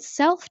UN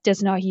itself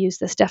does not use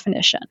this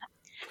definition.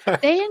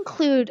 They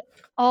include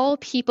all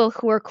people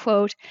who are,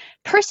 quote,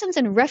 persons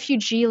in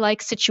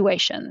refugee-like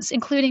situations,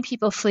 including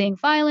people fleeing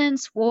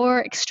violence,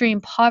 war,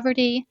 extreme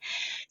poverty.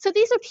 So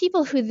these are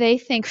people who they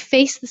think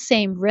face the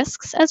same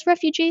risks as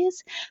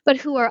refugees, but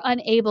who are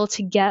unable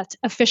to get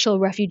official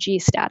refugee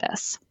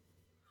status.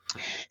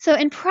 So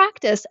in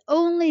practice,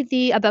 only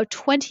the about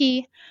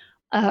 20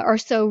 or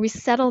so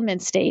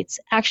resettlement states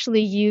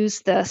actually use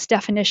this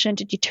definition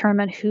to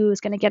determine who is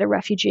going to get a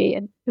refugee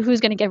and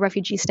who's going to get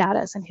refugee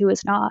status and who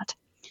is not.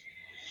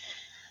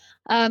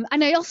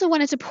 And I also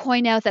wanted to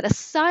point out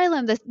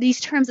that these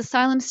terms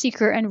asylum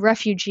seeker and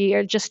refugee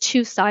are just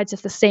two sides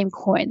of the same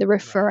coin. They're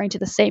referring to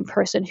the same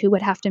person who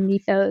would have to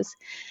meet those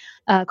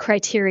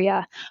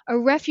criteria. A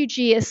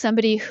refugee is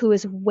somebody who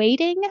is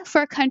waiting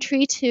for a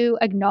country to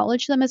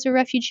acknowledge them as a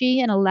refugee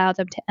and allow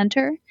them to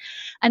enter.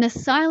 An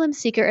asylum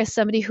seeker is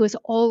somebody who is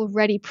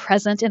already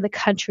present in the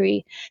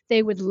country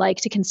they would like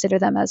to consider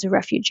them as a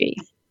refugee.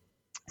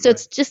 So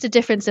It's just a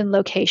difference in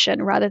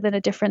location rather than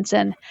a difference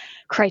in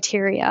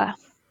criteria.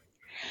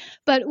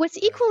 But what's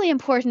equally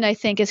important, I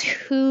think, is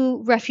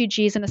who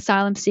refugees and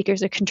asylum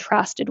seekers are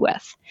contrasted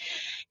with.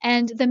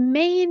 And the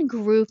main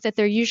group that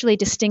they're usually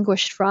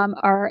distinguished from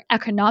are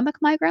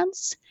economic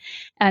migrants.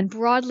 And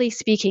broadly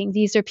speaking,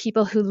 these are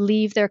people who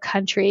leave their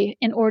country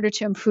in order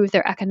to improve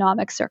their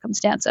economic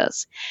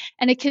circumstances.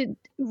 And it could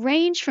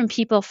range from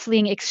people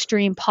fleeing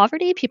extreme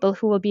poverty, people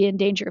who will be in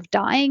danger of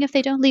dying if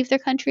they don't leave their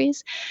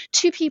countries,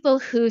 to people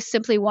who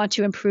simply want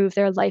to improve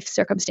their life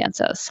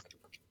circumstances.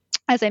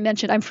 As I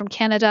mentioned, I'm from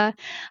Canada.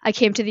 I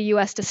came to the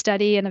US to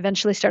study and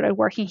eventually started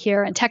working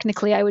here. And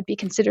technically, I would be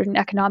considered an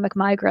economic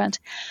migrant.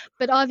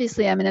 But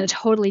obviously, I'm in a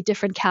totally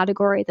different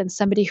category than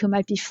somebody who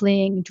might be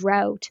fleeing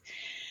drought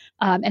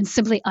and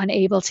simply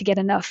unable to get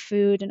enough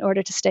food in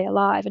order to stay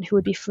alive, and who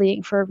would be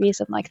fleeing for a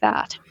reason like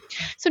that.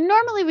 So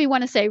normally, we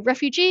want to say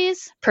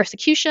refugees,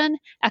 persecution,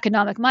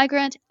 economic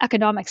migrant,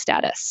 economic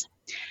status.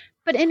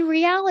 But in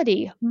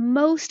reality,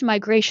 most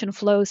migration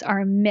flows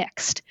are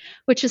mixed,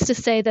 which is to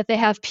say that they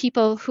have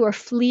people who are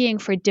fleeing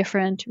for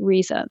different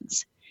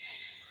reasons.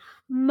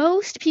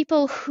 Most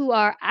people who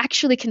are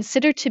actually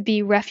considered to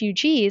be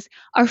refugees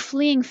are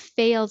fleeing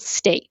failed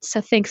states.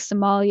 So think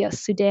Somalia,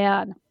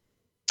 Sudan,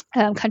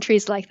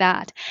 countries like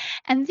that.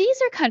 And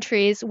these are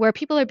countries where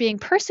people are being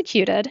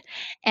persecuted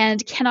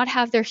and cannot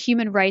have their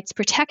human rights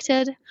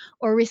protected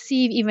or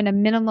receive even a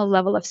minimal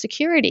level of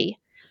security.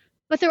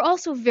 But they're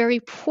also very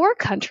poor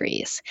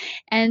countries,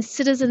 and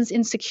citizens'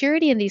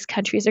 insecurity in these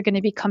countries are going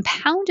to be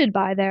compounded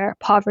by their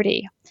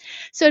poverty.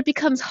 So it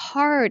becomes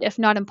hard, if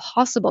not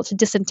impossible, to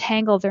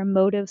disentangle their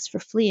motives for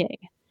fleeing.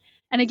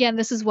 And again,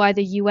 this is why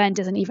the UN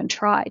doesn't even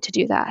try to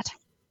do that.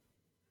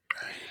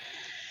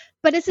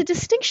 But it's a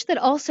distinction that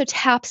also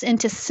taps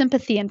into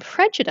sympathy and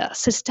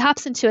prejudice. It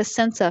taps into a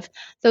sense of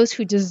those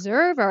who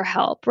deserve our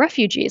help,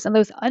 refugees, and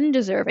those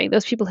undeserving,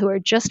 those people who are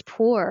just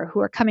poor, who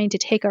are coming to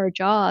take our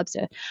jobs,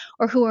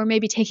 or who are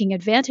maybe taking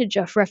advantage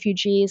of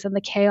refugees and the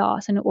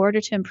chaos in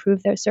order to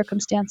improve their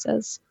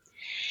circumstances.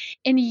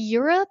 In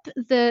Europe,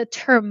 the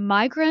term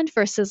migrant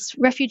versus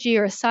refugee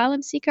or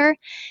asylum seeker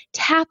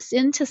taps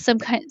into some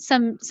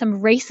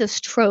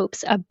racist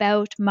tropes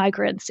about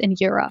migrants in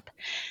Europe.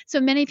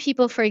 So many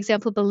people, for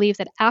example, believe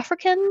that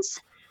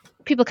Africans,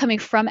 people coming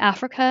from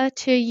Africa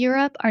to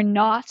Europe, are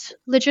not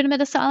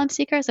legitimate asylum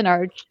seekers and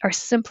are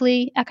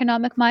simply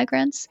economic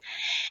migrants.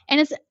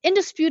 And it's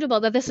indisputable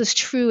that this is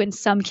true in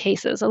some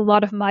cases. A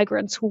lot of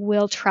migrants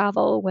will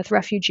travel with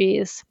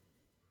refugees.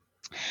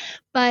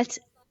 But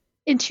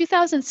in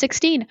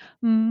 2016,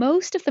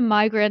 most of the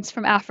migrants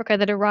from Africa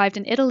that arrived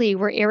in Italy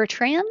were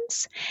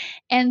Eritreans,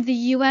 and the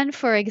UN,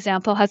 for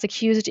example, has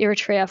accused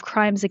Eritrea of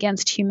crimes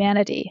against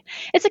humanity.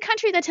 It's a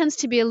country that tends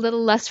to be a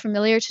little less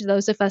familiar to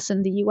those of us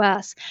in the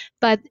US,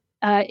 but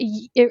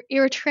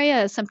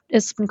Eritrea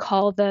has been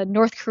called the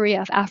North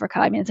Korea of Africa.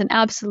 I mean, it's an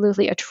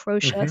absolutely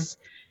atrocious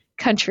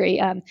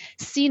country.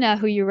 Sina,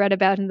 who you read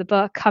about in the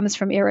book, comes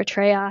from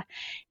Eritrea,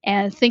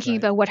 and thinking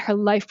about what her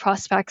life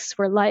prospects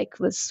were like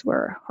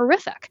were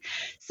horrific.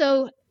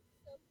 So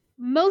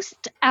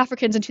most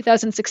Africans in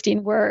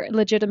 2016 were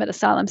legitimate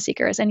asylum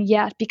seekers, and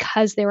yet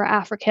because they were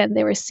African,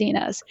 they were seen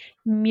as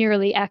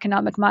merely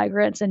economic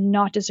migrants and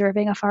not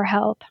deserving of our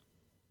help.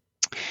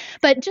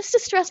 But just to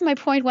stress my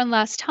point one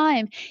last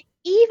time,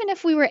 even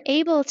if we were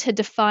able to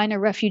define a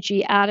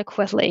refugee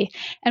adequately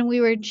and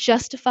we were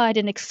justified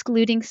in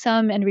excluding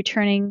some and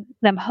returning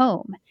them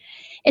home,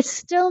 it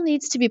still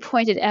needs to be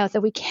pointed out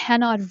that we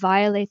cannot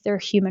violate their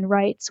human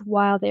rights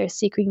while they're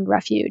seeking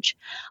refuge,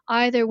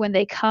 either when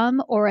they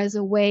come or as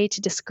a way to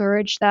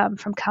discourage them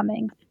from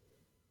coming.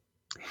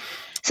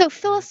 So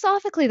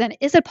philosophically, then,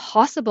 is it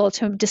possible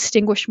to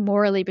distinguish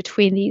morally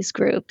between these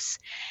groups?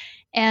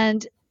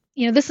 And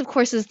this, of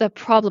course, is the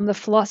problem the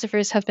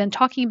philosophers have been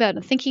talking about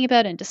and thinking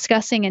about and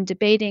discussing and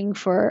debating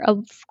for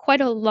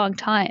quite a long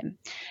time.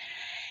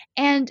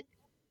 And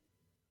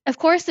of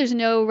course, there's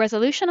no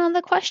resolution on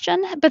the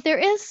question, but there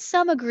is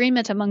some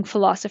agreement among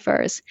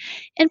philosophers,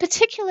 in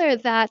particular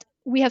that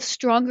we have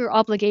stronger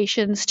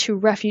obligations to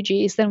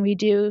refugees than we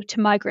do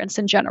to migrants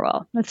in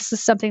general. This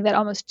is something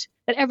that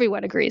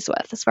everyone agrees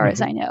with, as far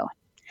as I know.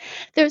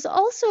 There's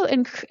also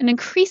an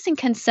increasing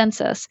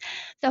consensus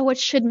that what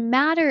should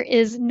matter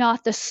is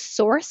not the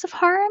source of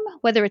harm,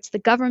 whether it's the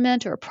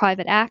government or a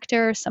private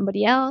actor or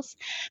somebody else,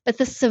 but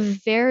the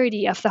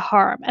severity of the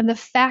harm and the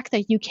fact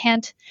that you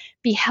can't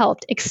be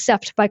helped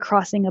except by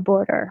crossing a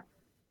border.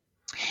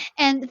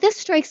 And this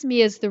strikes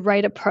me as the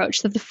right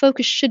approach, that the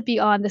focus should be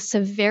on the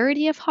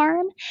severity of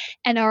harm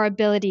and our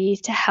ability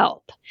to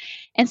help.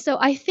 And so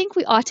I think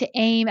we ought to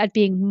aim at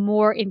being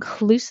more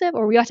inclusive,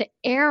 or we ought to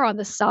err on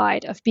the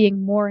side of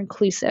being more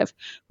inclusive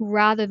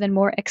rather than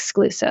more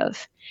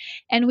exclusive.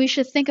 And we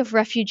should think of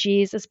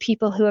refugees as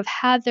people who have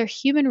had their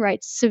human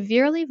rights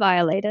severely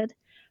violated,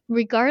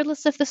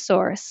 regardless of the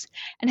source,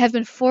 and have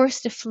been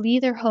forced to flee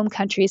their home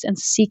countries and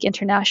seek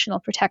international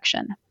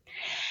protection.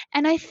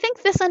 And I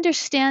think this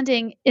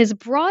understanding is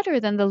broader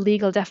than the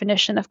legal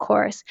definition, of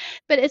course,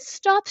 but it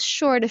stops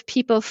short of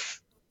people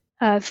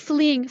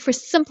fleeing for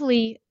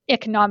simply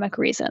economic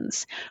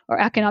reasons or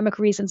economic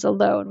reasons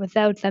alone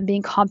without them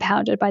being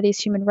compounded by these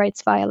human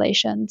rights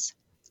violations.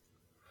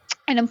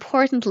 And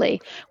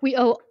importantly, we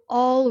owe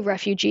all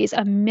refugees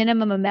a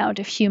minimum amount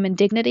of human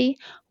dignity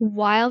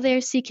while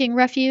they're seeking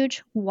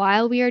refuge,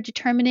 while we are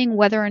determining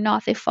whether or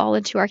not they fall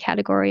into our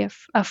category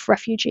of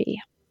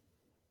refugee.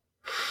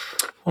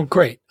 Well,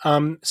 great.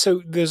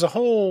 So there's a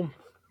whole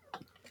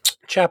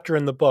chapter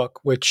in the book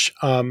which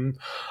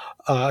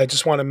I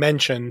just want to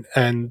mention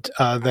and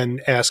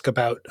then ask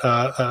about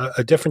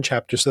a different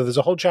chapter. So there's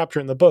a whole chapter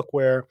in the book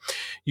where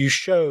you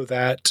show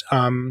that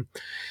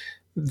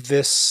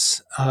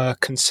this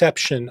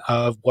conception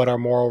of what our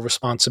moral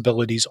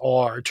responsibilities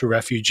are to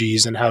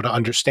refugees and how to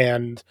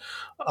understand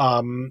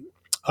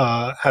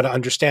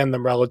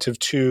them relative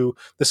to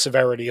the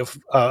severity of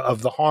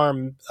the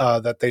harm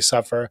that they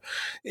suffer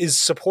is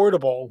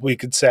supportable, we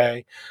could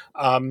say,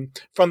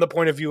 from the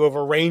point of view of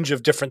a range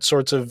of different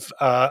sorts of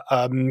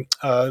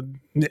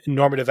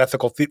normative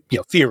ethical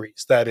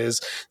theories. That is,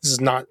 this is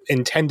not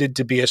intended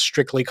to be a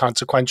strictly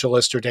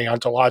consequentialist or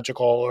deontological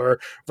or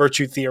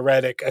virtue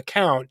theoretic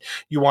account.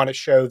 You want to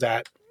show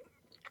that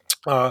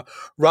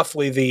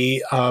roughly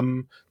the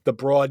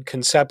broad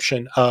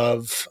conception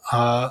of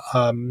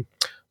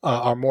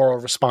our moral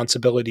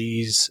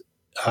responsibilities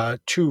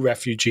to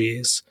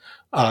refugees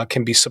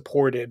can be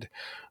supported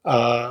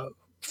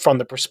from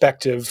the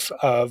perspective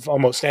of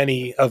almost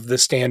any of the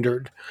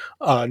standard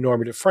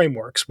normative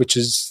frameworks, which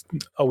is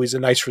always a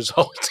nice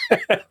result.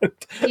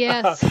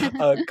 Yes.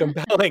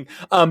 Compelling.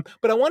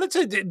 But I wanted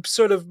to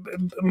sort of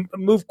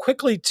move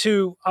quickly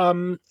to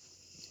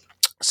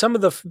some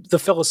of the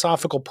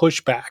philosophical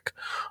pushback.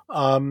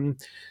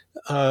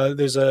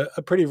 There's a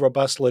pretty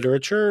robust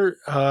literature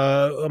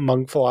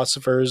among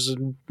philosophers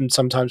and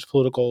sometimes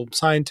political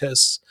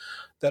scientists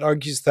that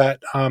argues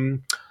that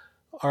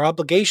our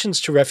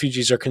obligations to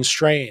refugees are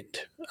constrained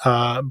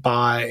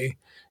by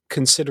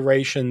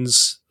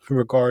considerations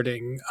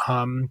regarding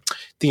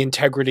the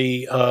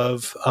integrity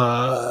of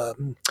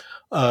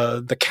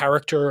the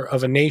character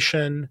of a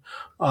nation,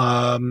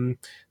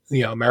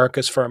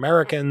 America's for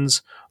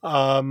Americans,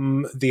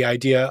 the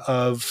idea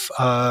of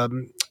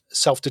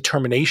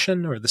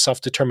self-determination or the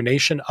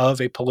self-determination of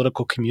a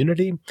political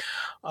community,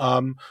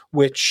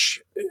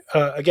 which,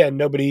 again,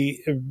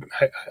 nobody,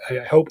 I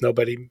hope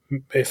nobody,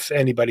 if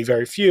anybody,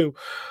 very few,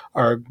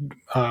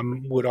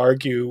 would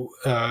argue,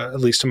 at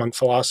least among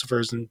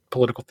philosophers and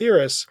political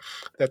theorists,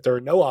 that there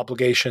are no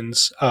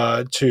obligations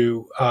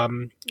to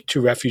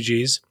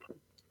refugees.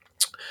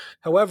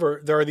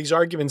 However, there are these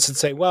arguments that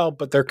say, well,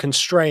 but they're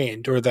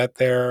constrained, or that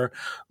they're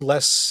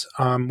less,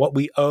 what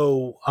we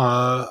owe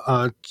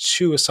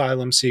to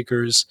asylum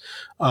seekers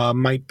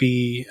might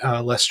be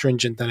less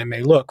stringent than it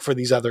may look for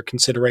these other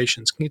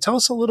considerations. Can you tell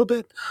us a little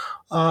bit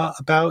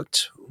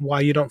about why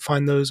you don't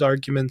find those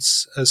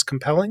arguments as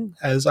compelling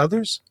as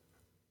others?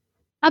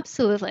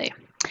 Absolutely.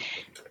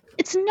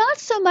 It's not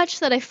so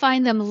much that I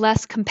find them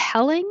less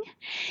compelling,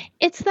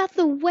 it's that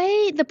the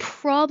way the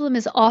problem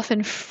is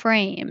often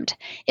framed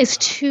is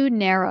too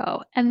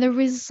narrow, and the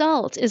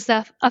result is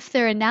that of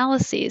their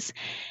analyses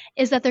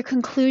is that their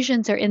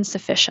conclusions are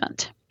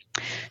insufficient.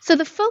 So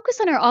the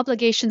focus on our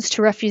obligations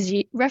to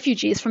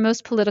refugees for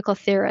most political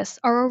theorists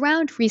are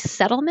around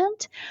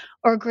resettlement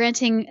or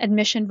granting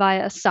admission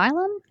via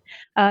asylum.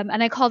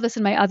 And I call this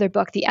in my other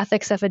book, The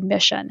Ethics of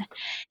Admission.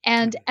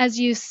 And as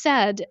you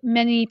said,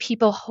 many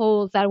people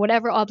hold that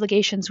whatever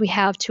obligations we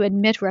have to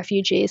admit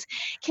refugees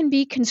can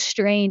be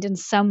constrained in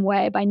some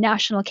way by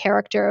national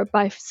character,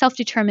 by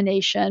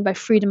self-determination, by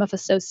freedom of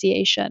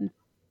association.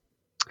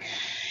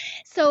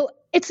 So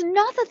it's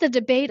not that the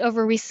debate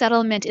over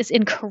resettlement is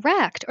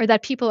incorrect or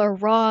that people are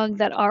wrong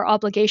that our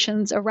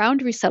obligations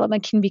around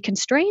resettlement can be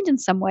constrained in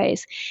some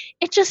ways.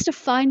 It just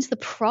defines the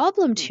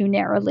problem too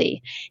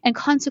narrowly and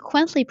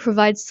consequently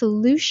provides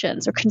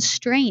solutions or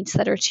constraints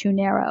that are too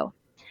narrow.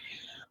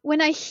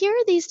 When I hear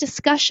these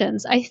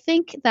discussions, I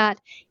think that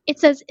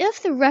it's as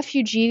if the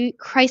refugee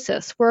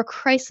crisis were a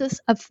crisis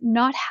of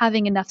not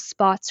having enough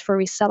spots for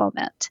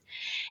resettlement.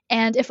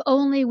 And if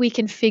only we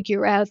can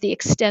figure out the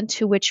extent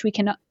to which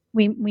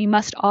we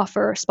must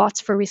offer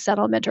spots for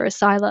resettlement or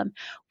asylum,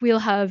 we'll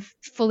have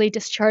fully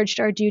discharged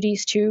our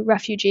duties to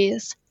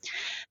refugees.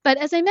 But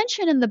as I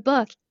mentioned in the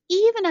book,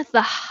 even at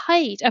the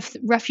height of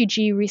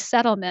refugee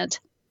resettlement,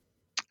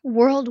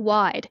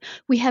 worldwide,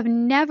 we have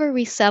never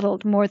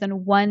resettled more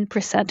than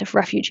 1% of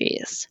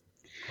refugees.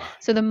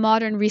 So the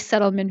modern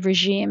resettlement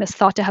regime is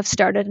thought to have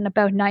started in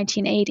about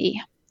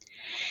 1980.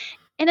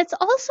 And it's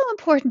also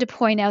important to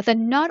point out that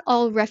not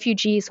all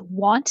refugees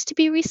want to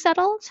be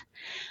resettled.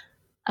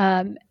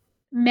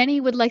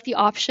 Many would like the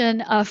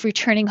option of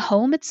returning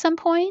home at some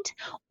point,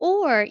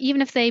 or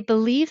even if they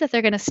believe that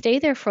they're going to stay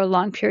there for a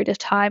long period of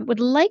time, would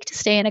like to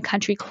stay in a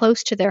country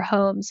close to their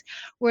homes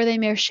where they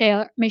may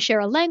share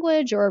a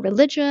language or a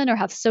religion or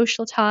have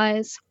social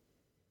ties.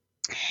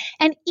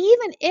 And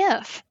even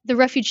if the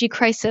refugee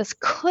crisis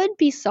could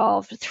be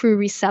solved through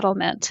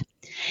resettlement,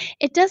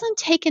 it doesn't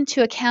take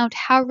into account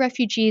how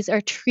refugees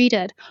are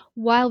treated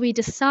while we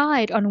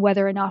decide on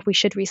whether or not we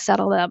should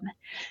resettle them.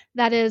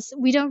 That is,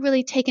 we don't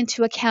really take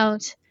into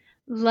account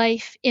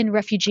life in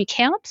refugee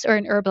camps or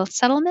in urban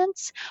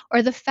settlements,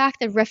 or the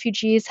fact that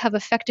refugees have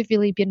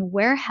effectively been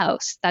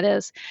warehoused, that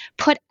is,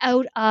 put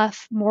out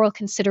of moral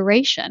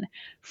consideration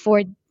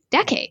for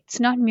decades,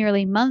 not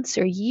merely months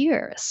or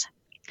years.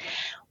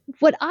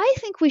 What I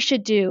think we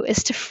should do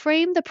is to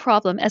frame the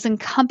problem as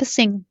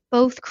encompassing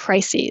both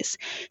crises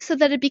so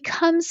that it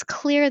becomes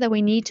clear that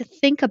we need to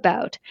think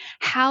about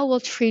how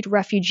we'll treat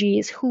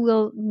refugees who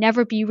will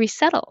never be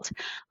resettled,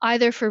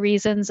 either for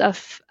reasons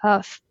of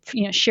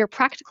sheer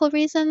practical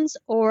reasons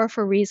or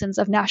for reasons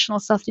of national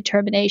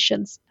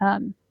self-determination,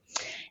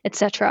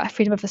 etc.,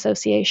 freedom of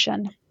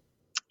association,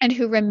 and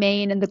who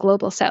remain in the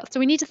global south. So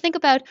we need to think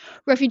about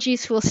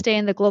refugees who will stay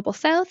in the global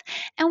south,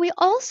 and we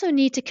also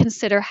need to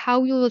consider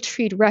how we will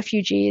treat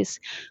refugees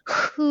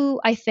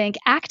who, I think,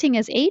 acting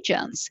as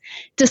agents,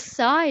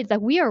 decide that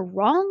we are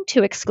wrong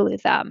to exclude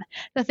them,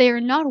 that they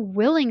are not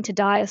willing to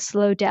die a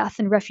slow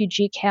death in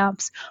refugee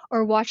camps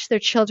or watch their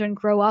children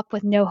grow up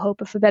with no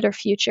hope of a better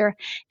future,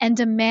 and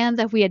demand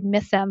that we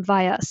admit them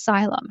via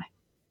asylum.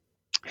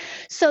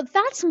 So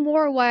that's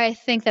more why I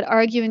think that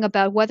arguing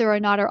about whether or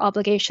not our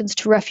obligations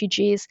to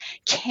refugees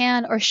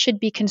can or should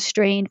be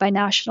constrained by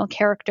national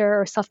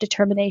character or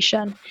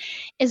self-determination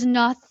is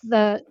not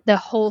the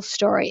whole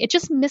story. It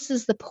just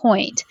misses the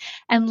point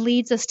and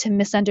leads us to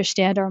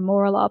misunderstand our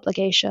moral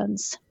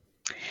obligations.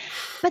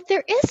 But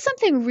there is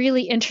something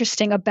really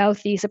interesting about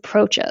these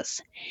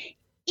approaches.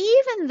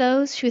 Even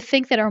those who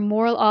think that our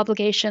moral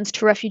obligations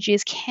to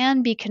refugees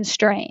can be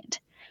constrained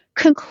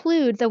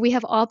conclude that we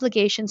have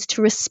obligations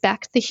to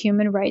respect the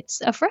human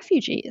rights of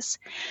refugees.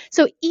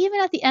 So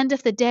even at the end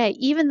of the day,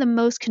 even the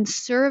most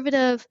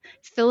conservative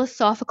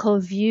philosophical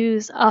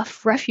views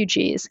of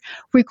refugees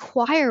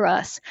require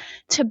us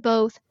to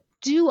both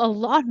do a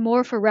lot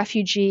more for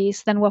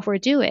refugees than what we're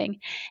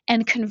doing,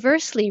 and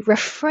conversely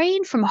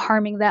refrain from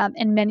harming them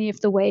in many of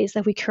the ways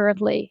that we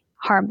currently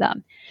harm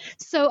them.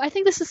 So I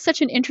think this is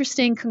such an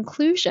interesting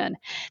conclusion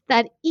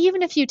that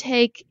even if you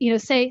take,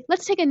 say,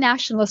 let's take a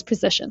nationalist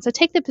position. So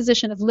take the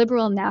position of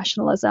liberal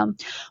nationalism,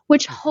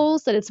 which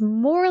holds that it's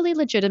morally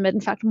legitimate,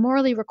 in fact,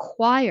 morally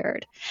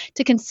required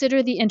to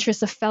consider the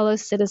interests of fellow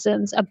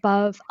citizens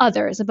above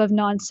others, above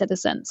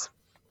non-citizens.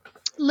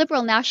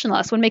 Liberal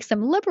nationalists, what makes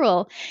them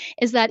liberal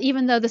is that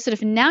even though the sort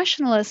of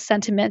nationalist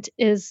sentiment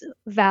is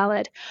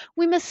valid,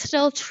 we must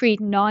still treat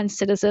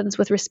non-citizens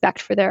with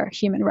respect for their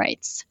human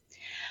rights.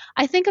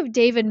 I think of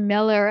David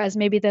Miller as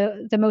maybe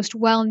the most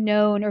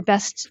well-known or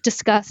most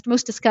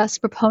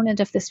discussed proponent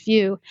of this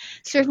view,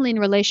 certainly in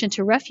relation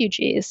to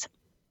refugees.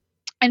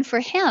 And for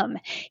him,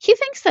 he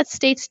thinks that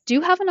states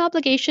do have an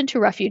obligation to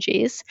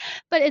refugees,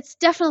 but it's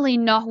definitely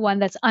not one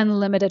that's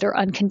unlimited or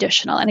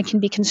unconditional, and it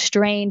can be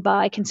constrained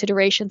by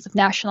considerations of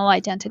national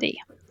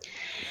identity.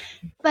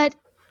 But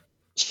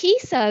he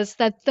says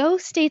that though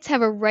states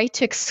have a right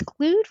to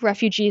exclude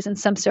refugees in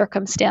some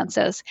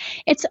circumstances,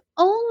 it's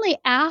only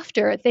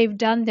after they've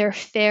done their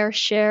fair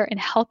share in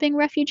helping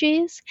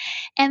refugees,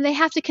 and they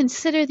have to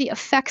consider the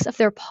effects of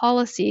their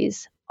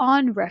policies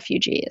on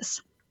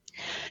refugees.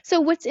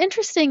 So what's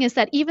interesting is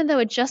that even though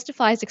it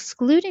justifies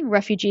excluding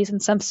refugees in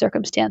some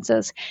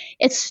circumstances,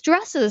 it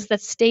stresses that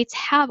states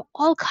have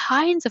all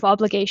kinds of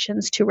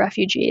obligations to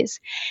refugees.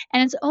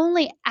 And it's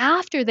only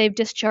after they've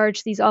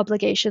discharged these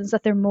obligations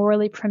that they're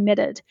morally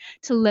permitted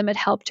to limit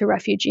help to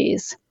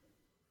refugees.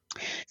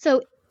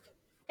 So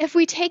if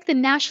we take the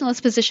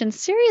nationalist position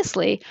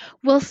seriously,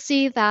 we'll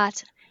see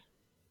that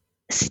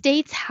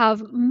states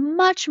have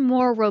much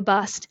more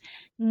robust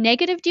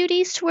negative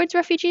duties towards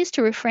refugees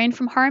to refrain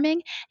from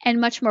harming, and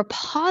much more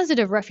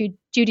positive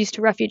duties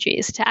to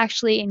refugees to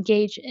actually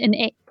engage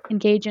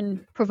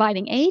in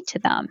providing aid to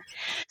them.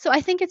 So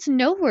I think it's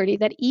noteworthy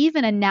that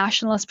even a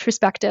nationalist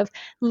perspective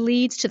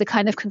leads to the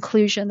kind of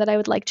conclusion that I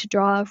would like to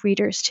draw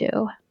readers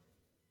to.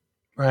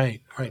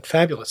 Right.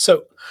 Fabulous.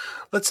 So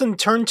let's then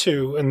turn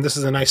to, and this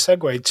is a nice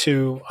segue,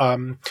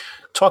 to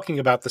talking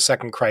about the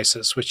second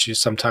crisis, which you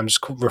sometimes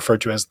refer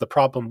to as the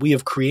problem we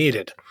have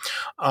created.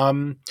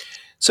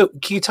 So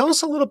can you tell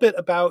us a little bit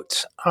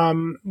about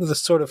the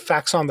sort of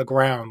facts on the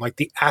ground, like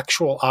the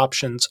actual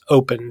options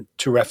open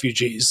to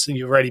refugees?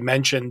 You already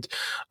mentioned,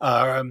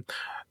 sort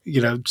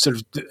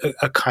of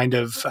a kind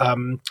of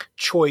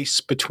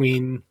choice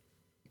between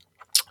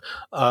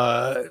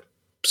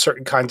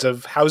certain kinds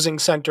of housing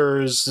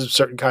centers,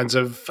 certain kinds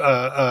of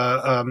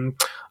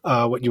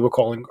what you were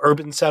calling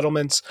urban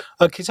settlements.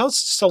 Can you tell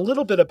us just a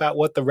little bit about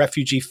what the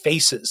refugee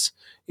faces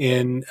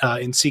in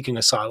seeking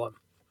asylum?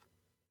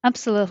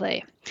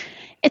 Absolutely.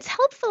 It's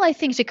helpful, I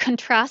think, to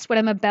contrast what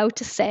I'm about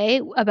to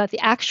say about the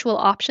actual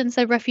options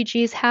that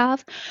refugees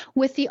have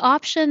with the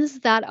options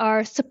that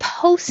are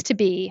supposed to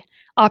be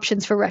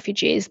options for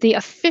refugees, the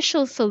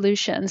official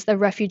solutions that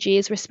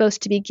refugees were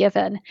supposed to be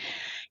given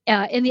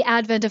in the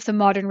advent of the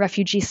modern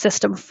refugee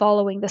system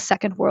following the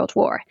Second World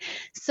War.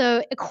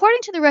 So,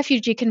 according to the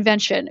Refugee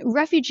Convention,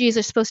 refugees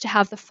are supposed to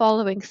have the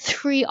following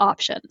three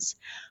options: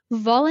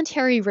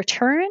 voluntary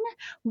return,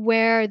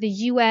 where the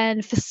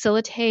UN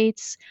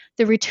facilitates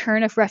the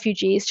return of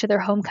refugees to their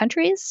home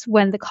countries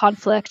when the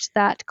conflict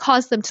that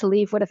caused them to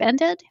leave would have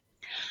ended;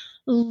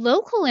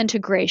 local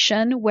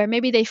integration, where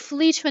maybe they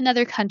flee to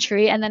another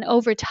country and then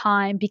over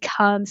time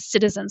become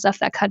citizens of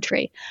that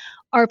country,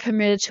 are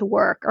permitted to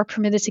work, are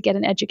permitted to get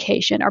an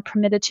education, are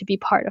permitted to be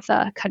part of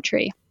the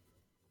country.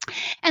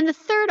 And the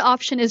third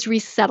option is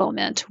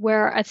resettlement,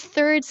 where a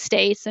third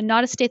state, so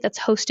not a state that's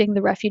hosting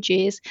the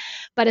refugees,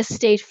 but a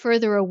state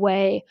further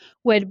away,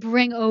 would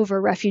bring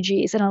over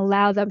refugees and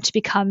allow them to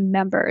become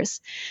members.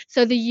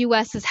 So the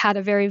US has had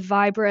a very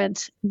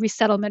vibrant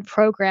resettlement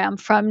program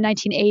from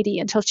 1980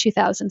 until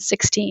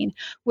 2016,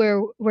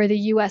 where the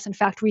US, in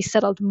fact,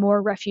 resettled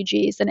more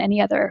refugees than any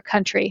other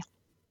country.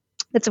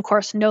 That's, of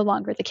course, no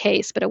longer the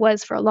case, but it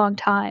was for a long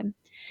time.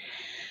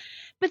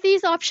 But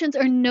these options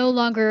are no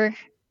longer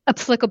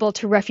applicable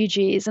to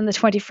refugees in the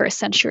 21st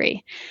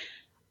century.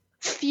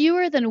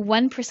 Fewer than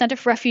 1%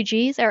 of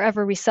refugees are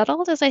ever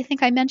resettled, as I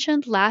think I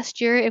mentioned. Last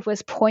year, it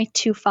was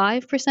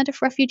 0.25%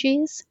 of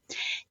refugees.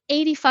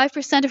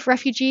 85% of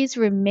refugees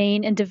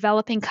remain in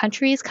developing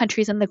countries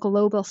in the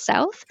global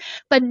south,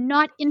 but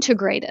not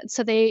integrated.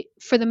 So they,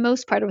 for the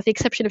most part, with the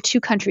exception of two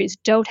countries,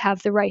 don't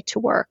have the right to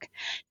work,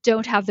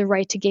 don't have the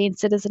right to gain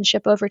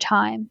citizenship over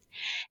time.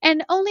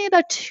 And only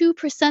about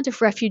 2%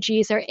 of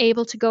refugees are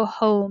able to go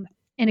home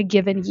in a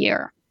given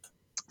year.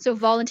 So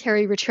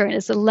voluntary return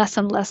is less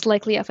and less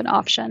likely of an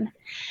option.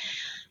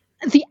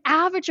 The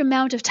average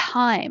amount of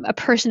time a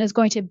person is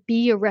going to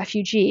be a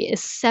refugee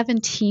is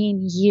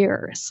 17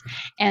 years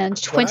and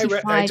 25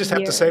 years. I just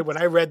have to say, when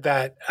I read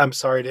that, I'm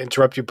sorry to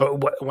interrupt you,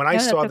 but when I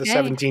saw the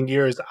 17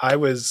 years, I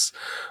was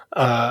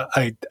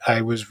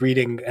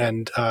reading,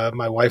 and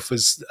my wife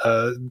was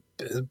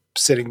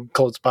sitting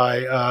close by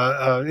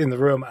in the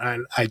room,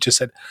 and I just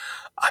said,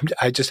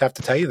 I just have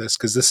to tell you this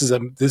because this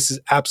is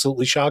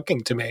absolutely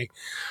shocking to me.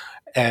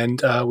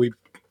 And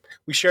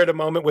we shared a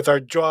moment with our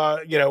jaw,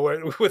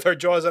 with our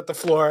jaws at the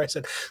floor. I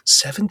said,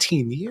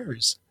 17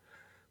 years.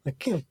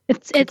 Like,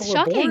 it's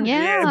shocking, born,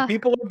 yeah.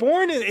 People are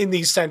born in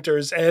these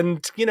centers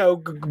and,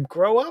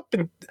 grow up.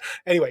 And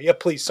anyway, yeah,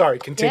 please, sorry,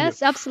 continue.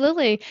 Yes,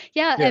 absolutely.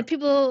 Yeah, and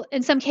people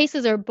in some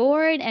cases are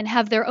born and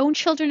have their own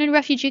children in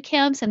refugee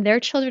camps, and their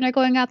children are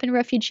going up in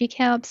refugee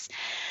camps.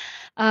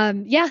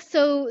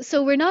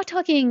 So we're not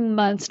talking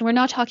months, and we're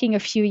not talking a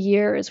few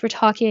years. We're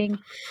talking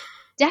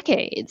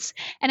decades.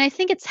 And I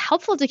think it's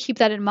helpful to keep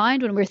that in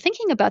mind when we're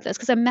thinking about this,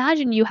 because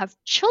imagine you have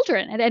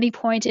children at any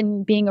point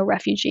in being a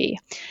refugee.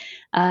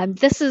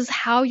 This is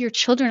how your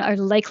children are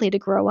likely to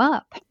grow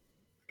up.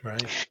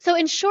 Right. So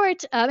in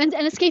short, and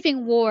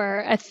escaping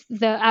war,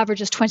 the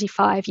average is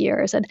 25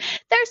 years. And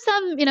there's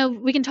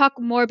some, we can talk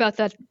more about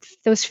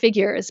those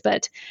figures,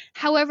 but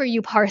however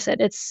you parse it,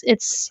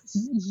 it's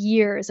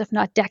years, if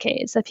not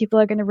decades, that people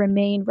are going to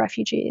remain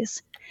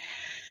refugees.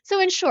 So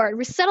in short,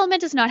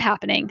 resettlement is not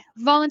happening.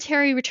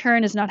 Voluntary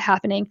return is not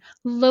happening.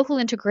 Local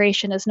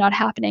integration is not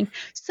happening.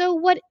 So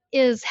what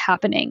is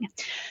happening?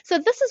 So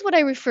this is what I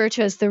refer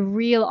to as the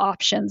real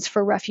options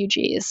for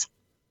refugees,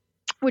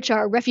 which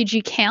are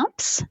refugee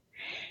camps,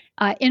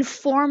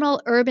 informal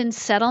urban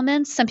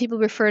settlements. Some people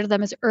refer to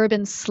them as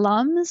urban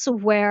slums,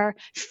 where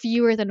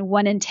fewer than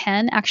 1 in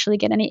 10 actually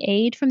get any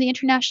aid from the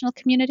international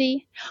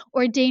community,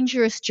 or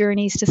dangerous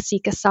journeys to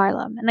seek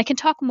asylum. And I can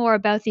talk more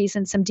about these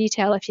in some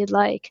detail if you'd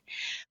like.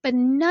 But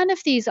none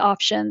of these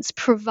options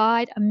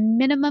provide a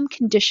minimum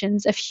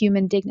conditions of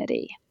human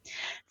dignity.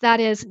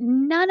 That is,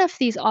 none of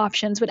these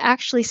options would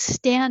actually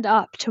stand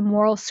up to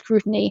moral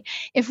scrutiny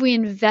if we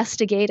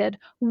investigated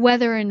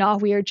whether or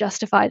not we are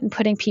justified in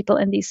putting people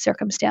in these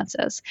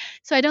circumstances.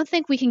 So I don't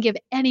think we can give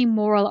any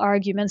moral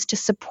arguments to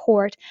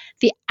support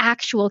the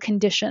actual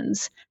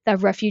conditions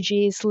that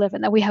refugees live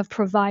in, that we have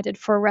provided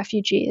for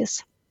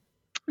refugees.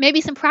 Maybe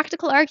some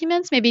practical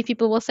arguments. Maybe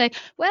people will say,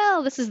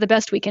 well, this is the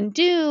best we can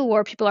do,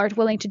 or people aren't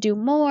willing to do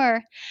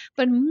more.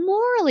 But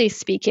morally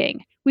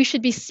speaking, we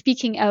should be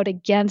speaking out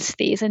against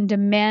these and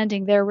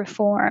demanding their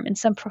reform in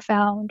some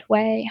profound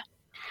way.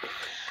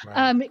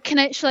 Right.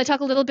 Shall I talk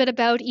a little bit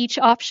about each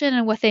option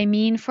and what they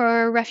mean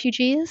for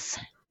refugees?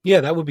 Yeah,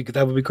 that would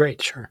be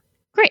great. Sure.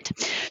 Great.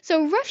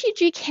 So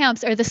refugee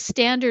camps are the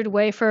standard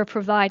way for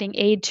providing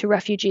aid to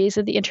refugees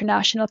in the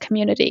international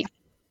community.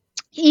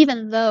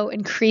 even though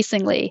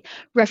increasingly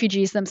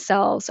refugees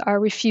themselves are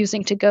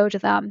refusing to go to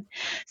them.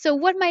 So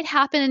what might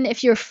happen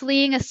if you're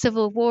fleeing a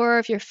civil war,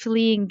 if you're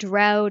fleeing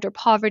drought or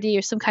poverty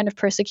or some kind of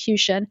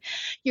persecution?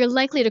 You're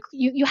likely to,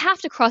 you have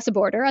to cross a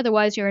border,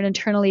 otherwise you're an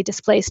internally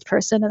displaced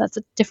person, and that's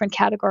a different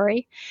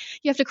category.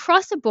 You have to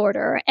cross a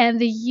border, and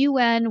the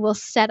UN will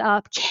set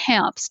up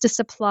camps to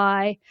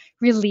supply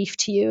relief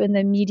to you in the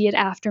immediate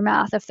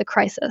aftermath of the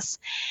crisis.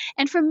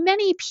 And for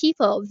many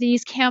people,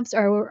 these camps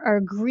are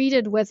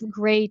greeted with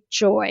great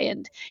joy,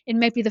 and it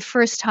might be the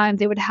first time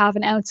they would have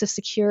an ounce of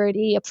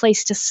security, a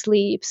place to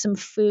sleep, some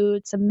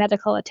food, some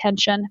medical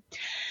attention.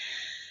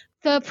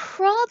 The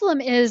problem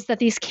is that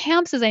these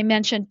camps, as I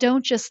mentioned,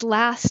 don't just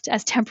last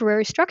as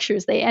temporary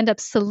structures. They end up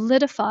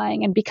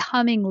solidifying and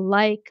becoming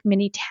like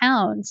mini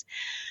towns.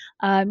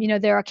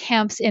 There are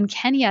camps in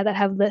Kenya that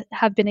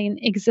have been in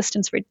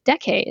existence for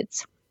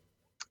decades.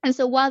 And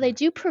so while they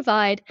do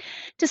provide,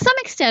 to some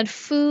extent,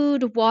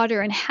 food, water,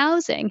 and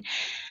housing,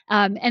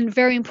 and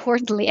very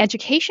importantly,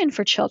 education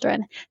for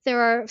children,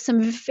 there are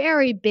some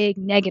very big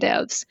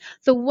negatives.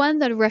 The one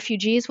that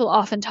refugees will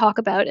often talk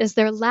about is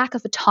their lack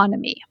of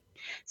autonomy.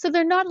 So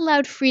they're not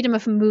allowed freedom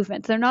of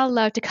movement. They're not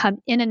allowed to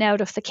come in and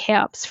out of the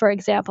camps, for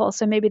example.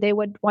 So maybe they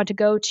would want to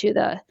go to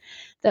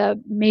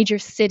the major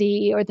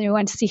city, or they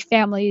want to see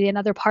family in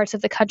other parts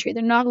of the country.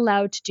 They're not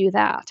allowed to do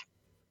that.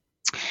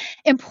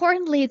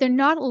 Importantly, they're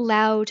not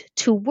allowed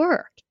to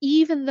work,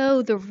 even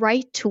though the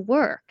right to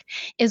work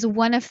is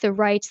one of the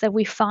rights that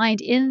we find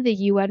in the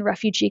UN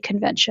Refugee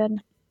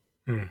Convention.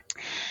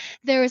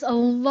 There is a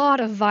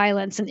lot of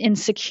violence and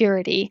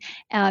insecurity,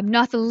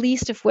 not the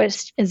least of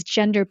which is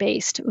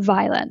gender-based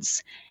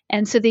violence.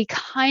 And so the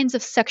kinds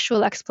of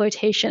sexual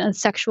exploitation and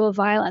sexual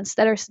violence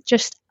that are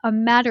just a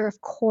matter of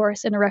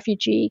course in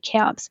refugee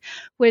camps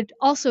would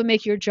also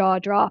make your jaw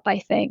drop, I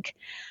think.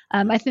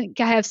 I think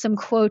I have some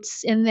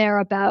quotes in there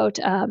about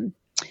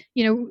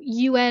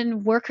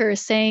UN workers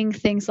saying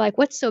things like,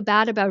 "What's so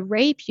bad about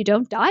rape? You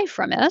don't die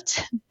from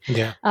it."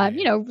 Yeah.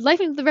 Life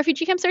in the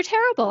refugee camps are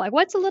terrible. Like,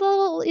 what's a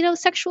little,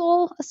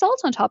 sexual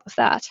assault on top of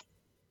that?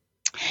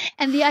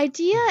 And the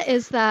idea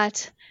is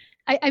that,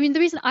 the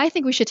reason I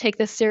think we should take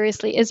this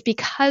seriously is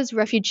because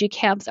refugee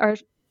camps are,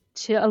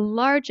 to a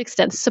large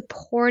extent,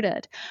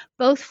 supported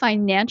both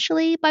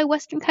financially by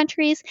Western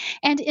countries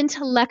and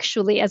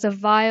intellectually as a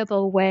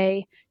viable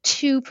way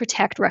to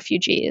protect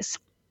refugees.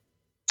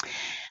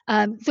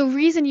 The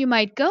reason you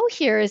might go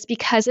here is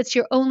because it's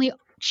your only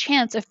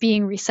chance of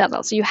being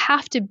resettled. So you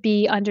have to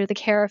be under the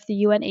care of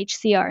the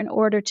UNHCR in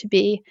order to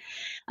be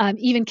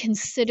even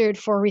considered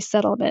for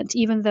resettlement,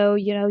 even though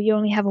you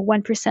only have a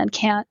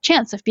 1%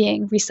 chance of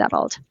being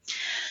resettled.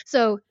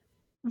 So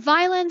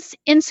violence,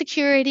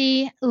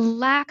 insecurity,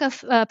 lack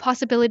of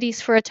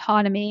possibilities for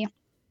autonomy.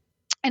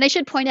 And I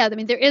should point out,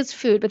 there is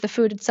food, but the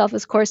food itself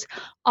is, of course,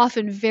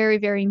 often very,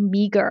 very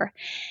meager.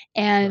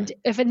 And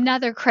if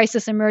another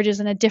crisis emerges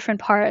in a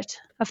different part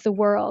of the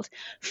world,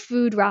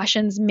 food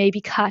rations may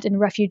be cut in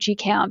refugee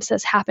camps,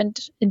 as happened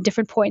in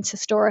different points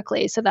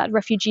historically, so that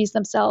refugees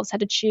themselves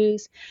had to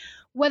choose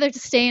whether to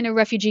stay in a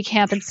refugee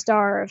camp and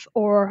starve,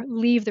 or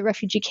leave the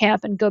refugee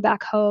camp and go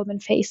back home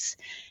and face,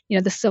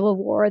 the civil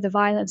war, the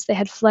violence they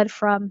had fled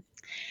from.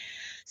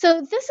 So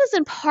this is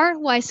in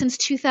part why since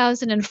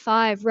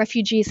 2005,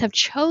 refugees have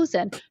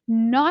chosen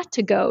not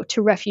to go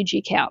to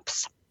refugee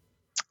camps,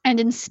 and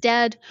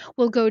instead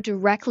will go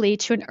directly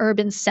to an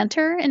urban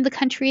center in the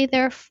country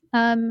they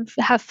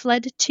have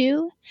fled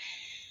to.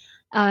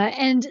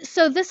 And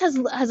so this has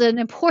an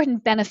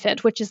important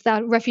benefit, which is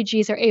that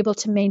refugees are able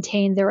to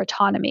maintain their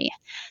autonomy.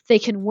 They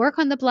can work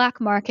on the black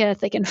market,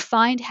 they can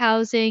find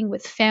housing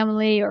with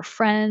family or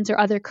friends or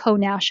other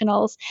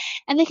co-nationals,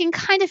 and they can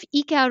kind of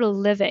eke out a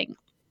living.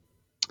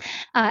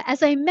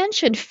 As I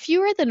mentioned,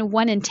 fewer than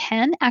 1 in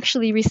 10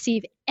 actually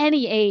receive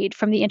any aid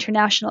from the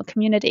international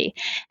community.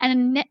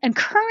 And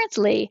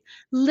currently,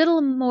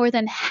 little more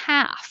than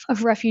half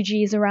of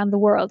refugees around the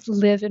world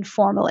live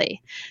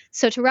informally.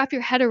 So to wrap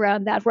your head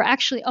around that, we're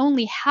actually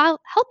only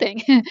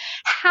helping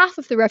half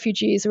of the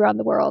refugees around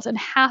the world, and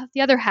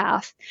the other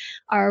half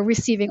are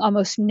receiving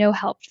almost no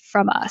help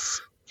from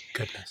us.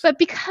 Goodness. But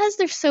because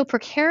they're so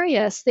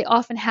precarious, they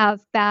often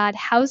have bad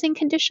housing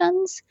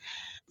conditions.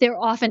 They're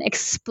often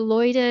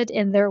exploited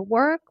in their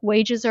work.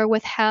 Wages are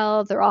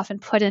withheld. They're often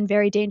put in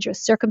very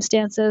dangerous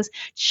circumstances.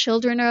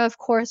 Children are, of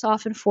course,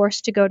 often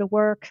forced to go to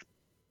work.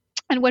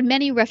 And what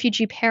many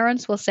refugee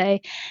parents will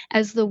say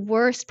as the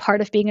worst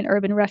part of being an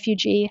urban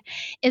refugee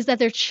is that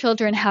their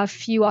children have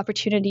few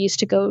opportunities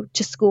to go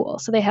to school.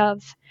 So they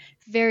have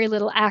very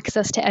little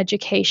access to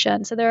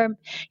education. So there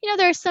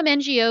are some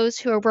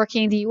NGOs who are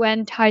working. The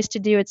UN tries to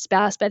do its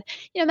best, but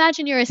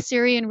imagine you're a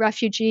Syrian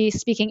refugee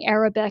speaking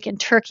Arabic in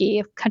Turkey,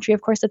 a country,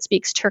 of course, that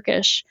speaks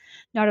Turkish,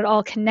 not at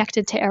all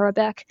connected to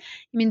Arabic.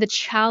 The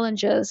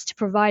challenges to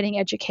providing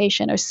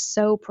education are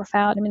so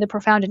profound. They're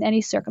profound in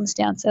any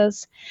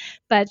circumstances,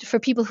 but for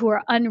people who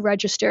are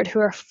unregistered, who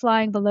are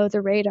flying below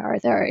the radar,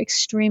 they're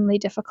extremely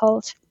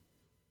difficult.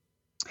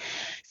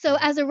 So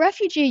as a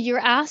refugee, you're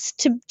asked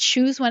to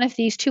choose one of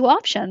these two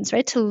options,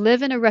 right? To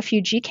live in a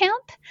refugee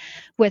camp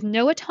with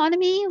no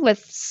autonomy,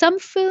 with some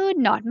food,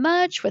 not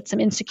much, with some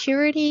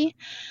insecurity,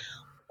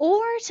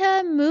 or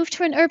to move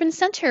to an urban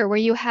center where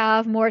you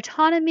have more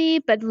autonomy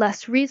but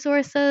less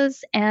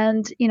resources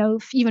and,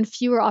 even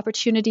fewer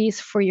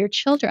opportunities for your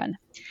children.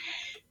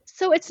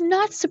 So it's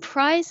not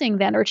surprising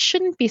then, or it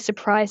shouldn't be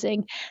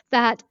surprising,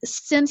 that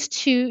since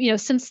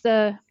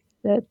the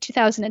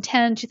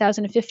 2010,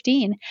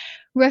 2015,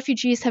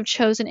 refugees have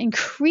chosen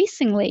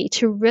increasingly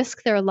to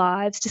risk their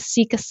lives to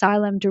seek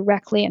asylum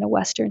directly in a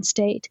Western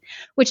state,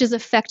 which is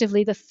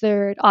effectively the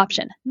third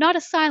option. Not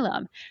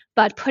asylum,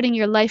 but putting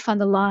your life on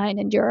the line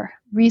and your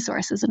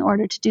resources in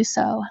order to do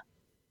so.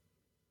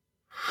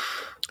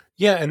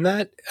 Yeah, and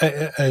that,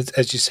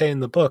 as you say in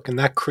the book, and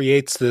that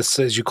creates this,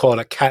 as you call it,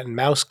 a cat and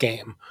mouse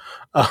game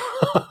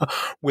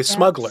with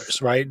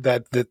smugglers, right?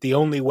 That the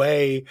only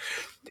way,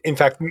 in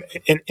fact,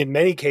 in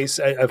many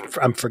cases,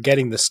 I'm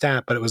forgetting the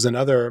stat, but it was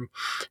another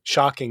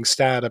shocking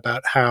stat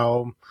about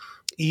how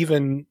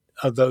even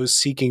those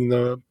seeking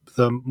the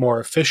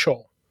more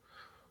official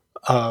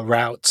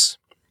routes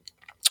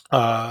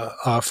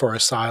for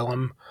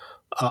asylum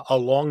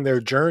along their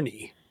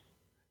journey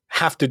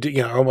have to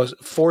do, almost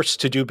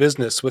forced to do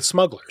business with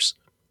smugglers.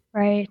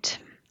 Right.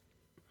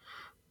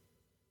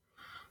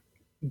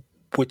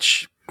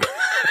 Which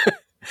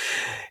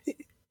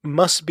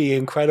must be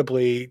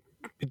incredibly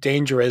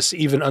dangerous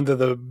even under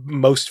the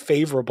most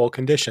favorable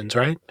conditions,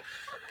 right?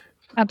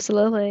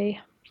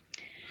 Absolutely.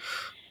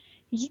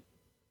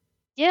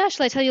 Yeah,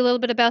 shall I tell you a little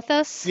bit about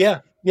this? Yeah.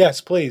 Yes,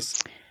 please.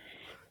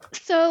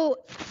 So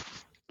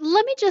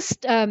let me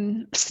just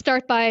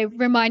start by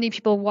reminding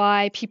people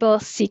why people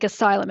seek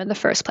asylum in the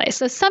first place.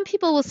 So some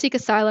people will seek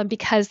asylum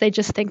because they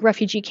just think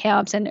refugee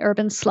camps and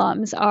urban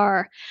slums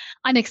are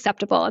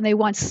unacceptable and they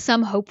want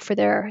some hope for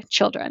their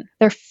children,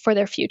 for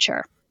their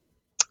future.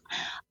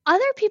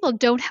 Other people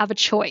don't have a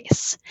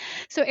choice.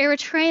 So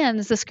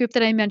Eritreans, this group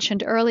that I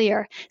mentioned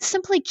earlier,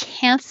 simply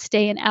can't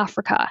stay in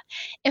Africa.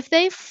 If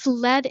they've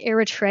fled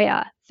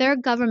Eritrea, their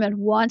government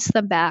wants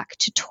them back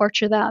to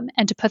torture them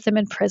and to put them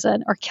in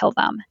prison or kill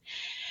them.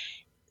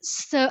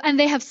 And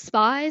they have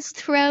spies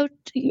throughout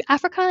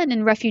Africa and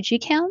in refugee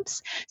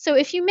camps. So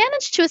if you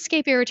manage to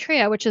escape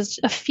Eritrea, which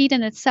is a feat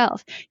in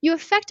itself, you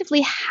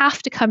effectively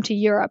have to come to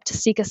Europe to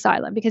seek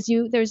asylum because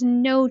there's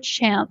no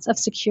chance of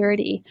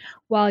security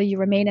while you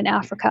remain in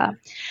Africa.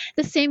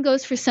 The same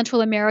goes for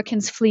Central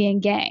Americans fleeing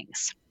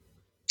gangs.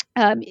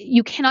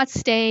 You cannot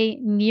stay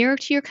near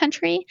to your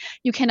country.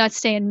 You cannot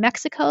stay in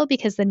Mexico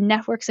because the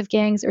networks of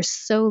gangs are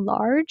so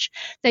large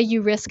that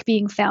you risk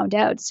being found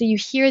out. So you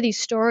hear these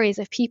stories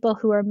of people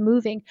who are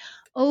moving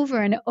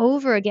over and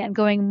over again,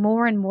 going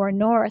more and more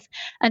north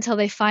until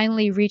they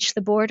finally reach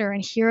the border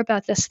and hear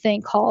about this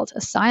thing called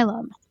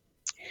asylum.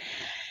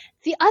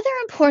 The other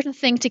important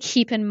thing to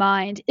keep in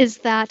mind is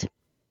that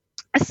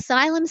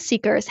asylum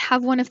seekers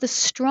have one of the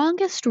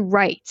strongest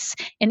rights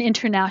in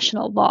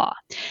international law.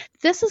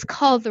 This is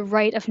called the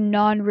right of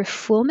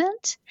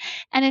non-refoulement,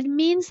 and it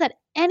means that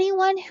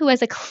anyone who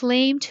has a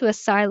claim to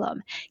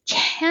asylum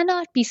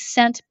cannot be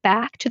sent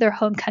back to their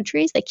home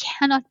countries. They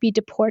cannot be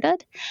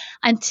deported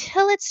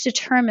until it's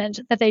determined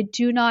that they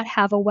do not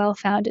have a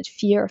well-founded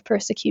fear of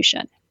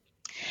persecution.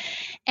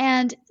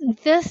 And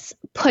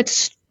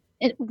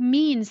it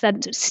means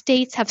that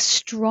states have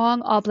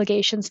strong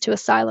obligations to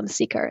asylum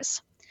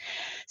seekers.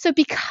 So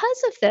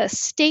because of this,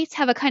 states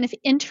have a kind of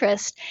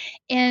interest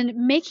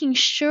in making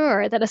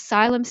sure that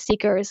asylum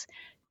seekers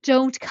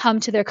don't come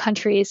to their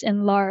countries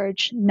in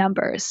large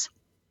numbers.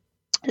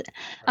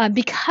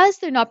 Because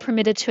they're not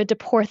permitted to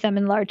deport them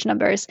in large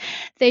numbers,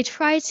 they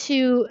try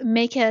to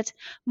make it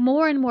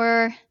more and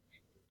more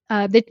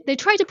they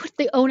try to put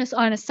the onus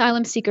on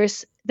asylum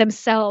seekers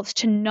themselves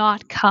to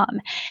not come.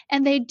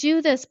 And they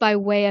do this by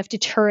way of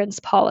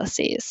deterrence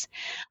policies.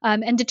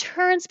 And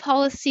deterrence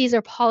policies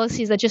are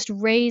policies that just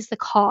raise the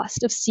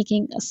cost of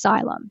seeking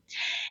asylum.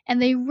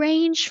 And they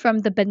range from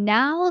the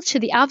banal to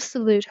the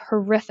absolute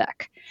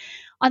horrific.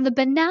 On the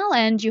banal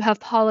end, you have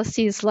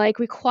policies like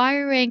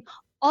requiring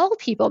all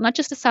people, not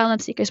just asylum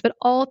seekers, but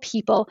all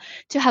people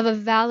to have a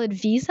valid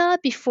visa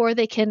before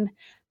they can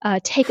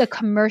take a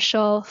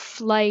commercial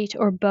flight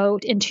or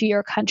boat into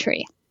your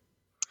country.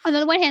 On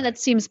the one hand, that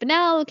seems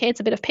banal. Okay, it's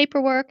a bit of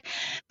paperwork,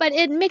 but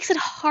it makes it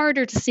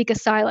harder to seek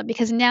asylum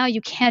because now you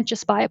can't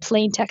just buy a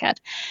plane ticket.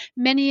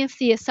 Many of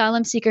the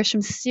asylum seekers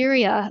from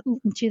Syria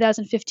in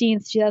 2015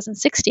 to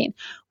 2016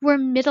 were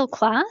middle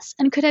class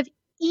and could have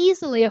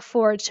easily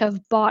afforded to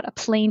have bought a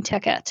plane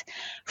ticket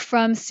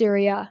from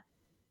Syria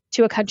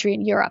to a country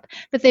in Europe,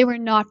 but they were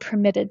not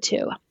permitted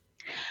to.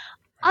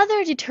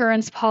 Other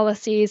deterrence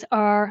policies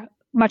are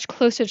much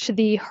closer to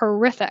the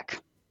horrific.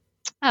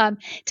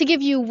 To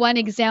give you one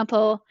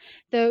example,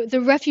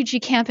 the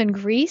refugee camp in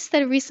Greece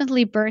that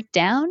recently burnt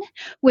down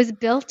was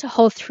built to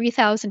hold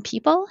 3,000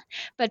 people,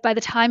 but by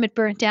the time it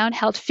burnt down,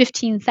 held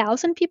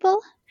 15,000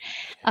 people.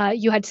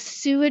 You had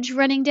sewage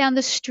running down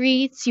the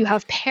streets. You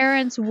have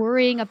parents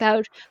worrying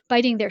about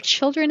biting their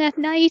children at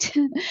night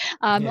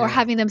or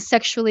having them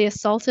sexually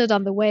assaulted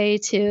on the way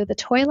to the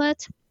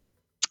toilet.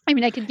 I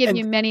mean, I could give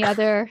you many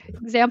other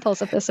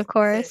examples of this, of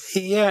course.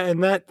 Yeah,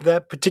 and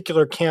that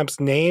particular camp's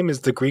name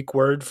is the Greek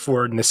word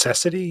for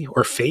necessity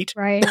or fate.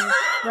 Right.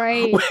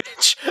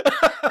 which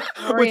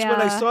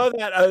when I saw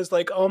that, I was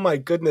like, oh my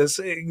goodness,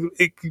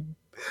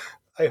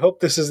 I hope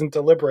this isn't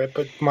deliberate,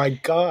 but my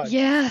God.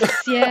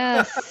 Yes,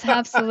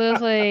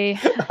 absolutely.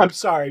 I'm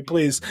sorry,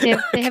 please.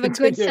 They have a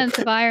good sense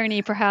of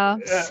irony,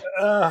 perhaps.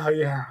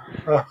 Yeah.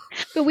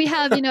 But we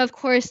have, of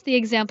course, the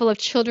example of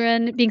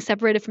children being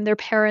separated from their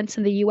parents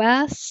in the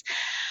U.S.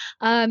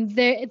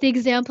 The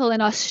example in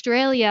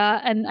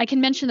Australia, and I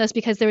can mention this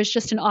because there was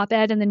just an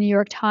op-ed in the New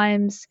York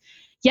Times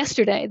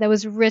yesterday that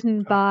was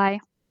written by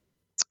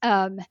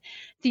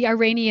the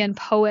Iranian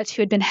poet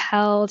who had been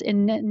held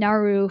in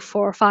Nauru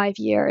for 5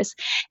 years.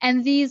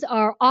 And these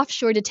are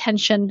offshore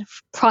detention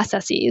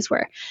processes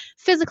where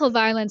physical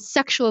violence,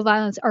 sexual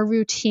violence are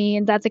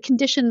routine, that the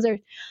conditions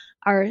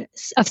are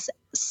of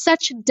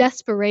such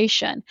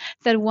desperation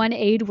that one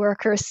aid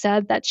worker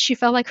said that she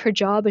felt like her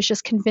job was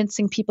just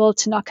convincing people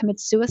to not commit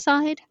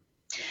suicide.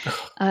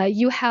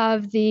 You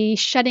have the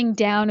shutting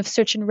down of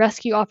search and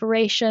rescue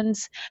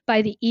operations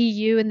by the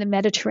EU in the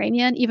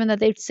Mediterranean, even though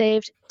they've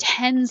saved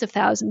tens of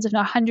thousands, if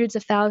not hundreds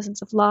of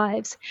thousands of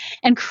lives,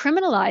 and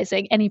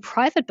criminalizing any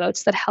private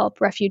boats that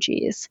help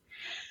refugees.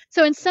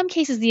 So in some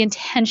cases, the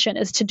intention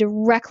is to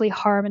directly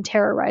harm and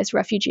terrorize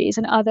refugees.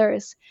 In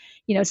others,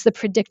 it's the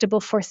predictable,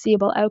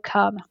 foreseeable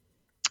outcome.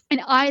 In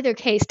either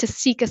case, to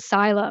seek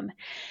asylum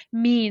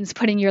means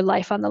putting your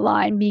life on the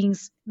line,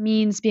 means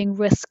being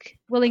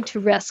willing to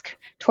risk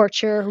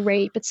torture,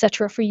 rape,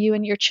 etc. for you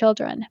and your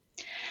children.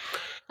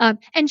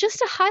 And just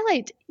to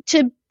highlight,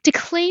 to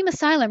claim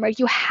asylum, right,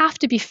 you have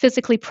to be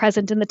physically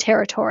present in the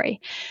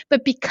territory.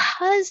 But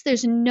because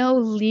there's no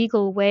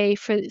legal way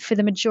for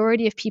the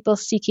majority of people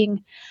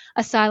seeking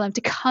asylum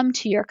to come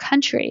to your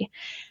country,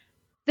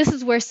 this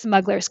is where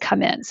smugglers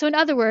come in. So in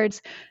other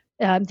words,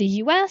 the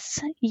US,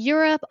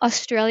 Europe,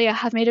 Australia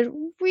have made it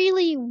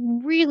really,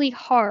 really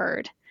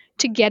hard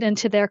to get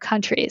into their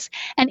countries.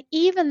 And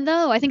even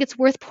though I think it's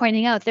worth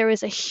pointing out, there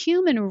is a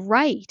human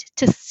right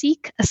to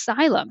seek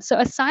asylum. So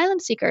asylum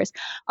seekers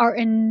are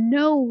in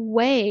no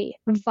way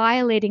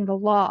violating the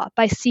law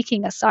by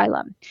seeking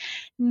asylum.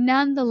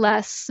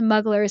 Nonetheless,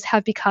 smugglers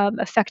have become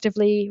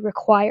effectively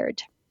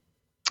required.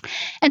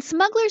 And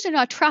smugglers are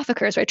not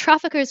traffickers, right?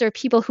 Traffickers are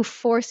people who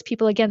force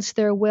people against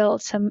their will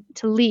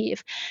to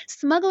leave.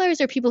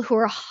 Smugglers are people who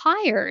are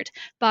hired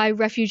by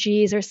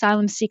refugees or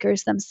asylum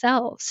seekers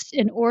themselves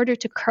in order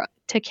to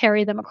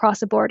carry them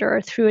across a border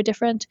or through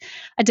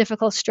a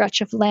difficult stretch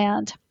of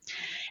land.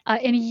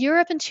 In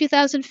Europe in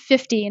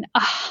 2015,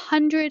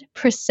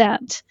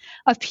 100%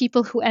 of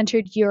people who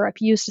entered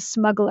Europe used a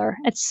smuggler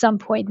at some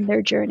point in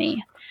their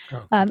journey.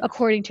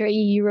 According to an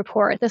EU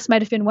report. This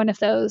might have been one of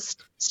those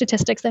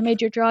statistics that made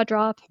your jaw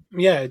drop.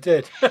 Yeah, it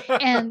did.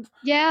 And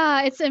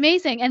yeah, it's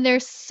amazing. And they're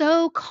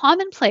so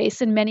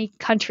commonplace in many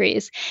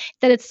countries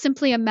that it's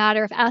simply a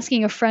matter of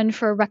asking a friend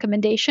for a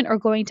recommendation or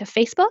going to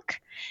Facebook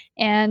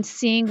and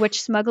seeing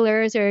which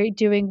smugglers are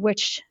doing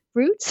which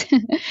routes.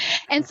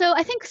 And so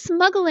I think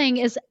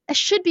smuggling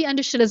should be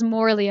understood as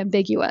morally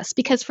ambiguous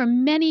because for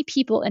many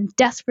people in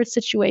desperate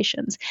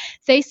situations,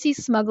 they see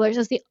smugglers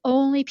as the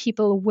only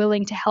people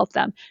willing to help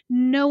them.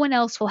 No one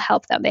else will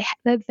help them.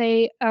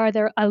 They are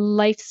a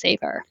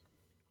lifesaver.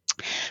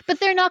 But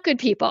they're not good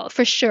people,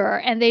 for sure,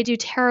 and they do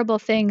terrible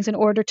things in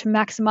order to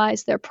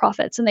maximize their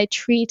profits, and they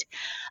treat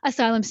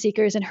asylum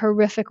seekers in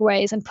horrific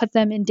ways and put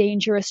them in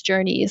dangerous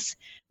journeys,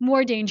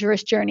 more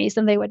dangerous journeys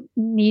than they would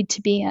need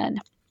to be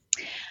in.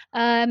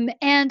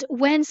 And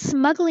when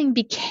smuggling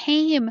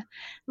became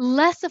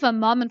less of a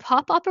mom and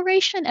pop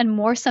operation and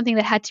more something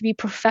that had to be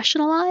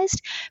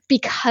professionalized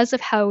because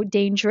of how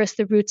dangerous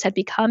the routes had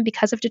become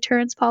because of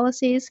deterrence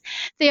policies,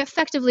 they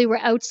effectively were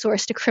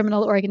outsourced to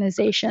criminal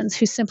organizations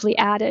who simply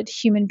added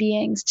human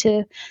beings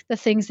to the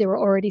things they were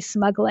already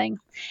smuggling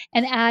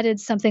and added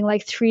something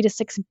like $3 to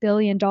 $6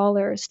 billion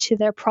to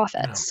their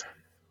profits.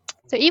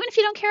 So even if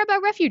you don't care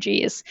about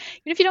refugees,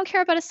 even if you don't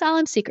care about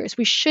asylum seekers,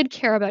 we should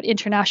care about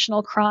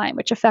international crime,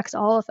 which affects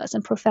all of us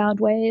in profound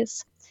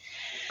ways.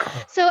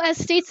 So as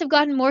states have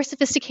gotten more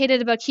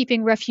sophisticated about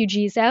keeping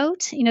refugees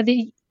out,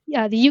 the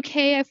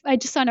UK, I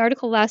just saw an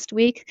article last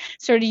week,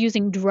 started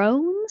using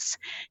drones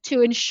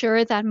to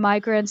ensure that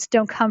migrants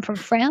don't come from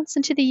France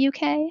into the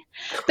UK.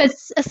 But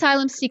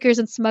asylum seekers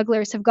and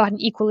smugglers have gotten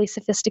equally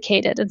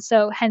sophisticated. And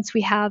so hence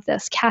we have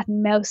this cat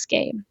and mouse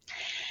game.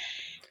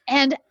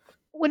 And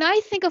when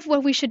I think of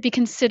what we should be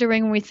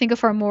considering when we think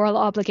of our moral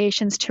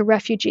obligations to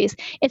refugees,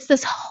 it's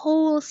this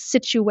whole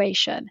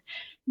situation.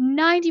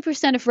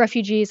 90% of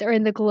refugees are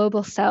in the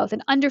global south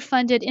in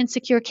underfunded,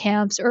 insecure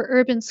camps or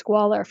urban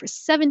squalor for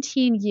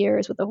 17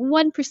 years with a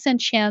 1%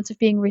 chance of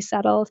being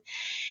resettled.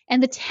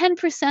 And the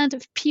 10%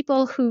 of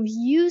people who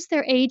use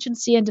their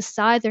agency and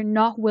decide they're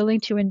not willing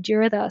to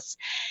endure this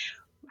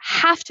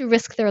have to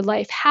risk their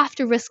life, have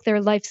to risk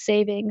their life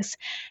savings,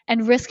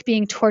 and risk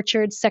being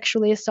tortured,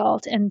 sexually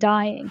assaulted, and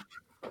dying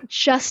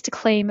just to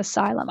claim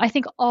asylum. I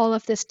think all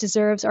of this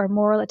deserves our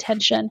moral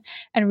attention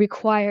and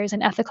requires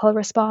an ethical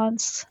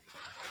response.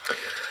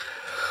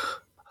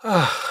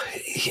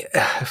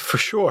 Yeah, for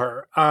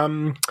sure.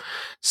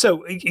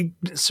 So,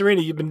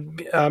 Serena, you've been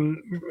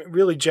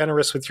really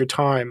generous with your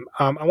time.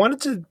 I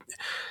wanted to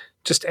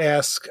just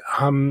ask,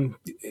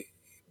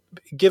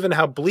 given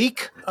how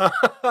bleak the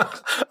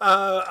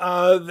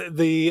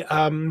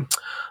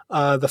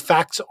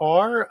facts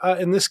are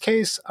in this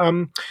case,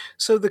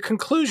 so the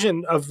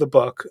conclusion of the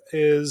book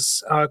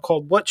is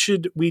called "What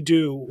Should We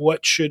Do?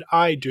 What Should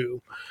I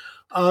Do?"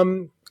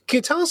 Can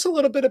you tell us a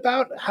little bit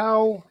about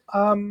how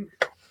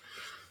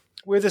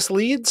where this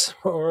leads,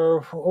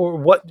 or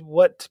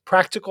what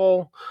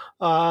practical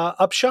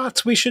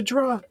upshots we should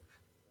draw?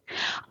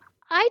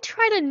 I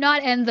try to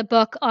not end the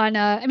book on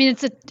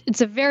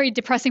it's a very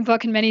depressing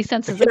book in many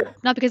senses. Sure.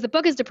 Not because the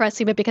book is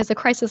depressing, but because the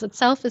crisis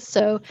itself is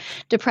so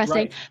depressing.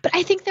 Right. But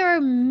I think there are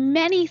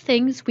many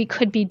things we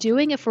could be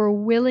doing if we're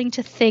willing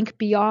to think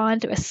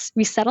beyond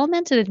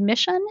resettlement and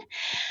admission.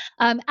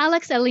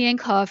 Alex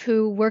Alienkov,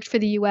 who worked for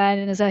the UN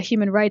and is a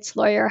human rights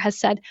lawyer, has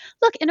said,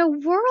 look, in a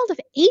world of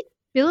 8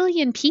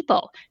 billion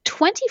people,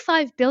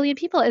 25 billion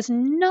people is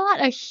not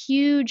a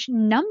huge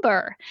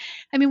number.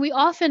 I mean, we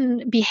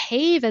often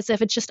behave as if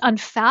it's just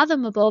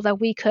unfathomable that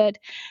we could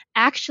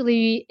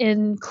actually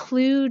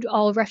include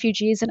all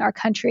refugees in our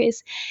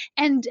countries.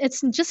 And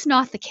it's just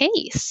not the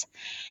case.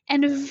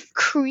 And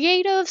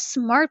creative,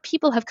 smart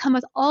people have come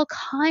with all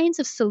kinds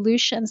of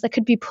solutions that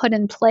could be put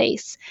in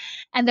place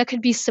and that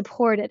could be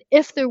supported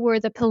if there were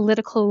the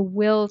political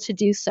will to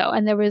do so.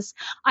 And there was,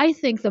 I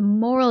think, the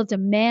moral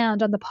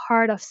demand on the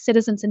part of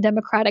citizens in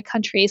democratic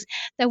countries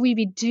that we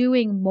be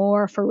doing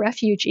more for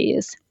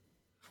refugees.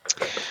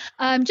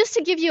 Just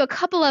to give you a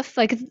couple of,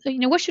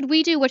 what should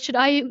we do? What should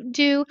I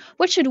do?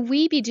 What should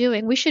we be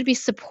doing? We should be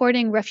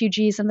supporting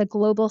refugees in the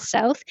global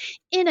south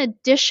in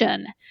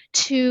addition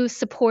to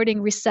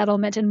supporting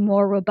resettlement in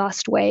more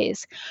robust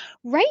ways.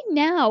 Right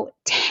now,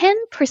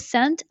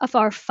 10% of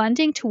our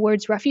funding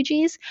towards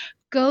refugees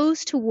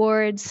goes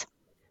towards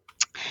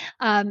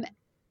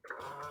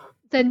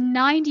the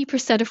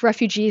 90% of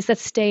refugees that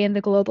stay in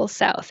the global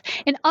south.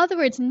 In other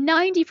words,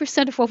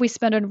 90% of what we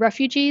spend on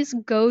refugees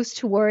goes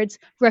towards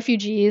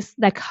refugees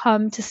that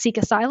come to seek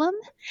asylum.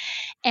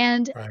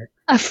 And Right.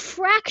 a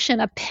fraction,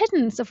 a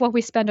pittance of what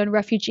we spend on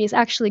refugees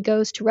actually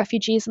goes to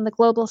refugees in the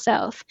global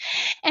south.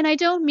 And I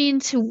don't mean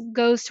to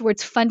goes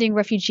towards funding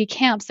refugee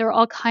camps. There are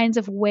all kinds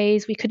of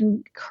ways we could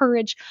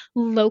encourage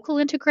local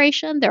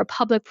integration. There are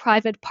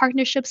public-private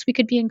partnerships we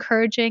could be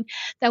encouraging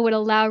that would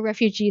allow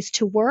refugees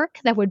to work,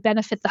 that would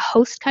benefit the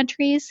host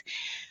countries,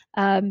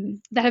 that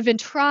have been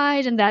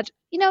tried and that,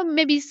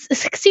 maybe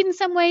succeed in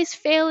some ways,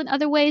 fail in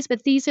other ways,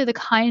 but these are the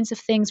kinds of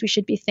things we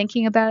should be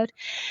thinking about.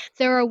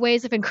 There are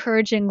ways of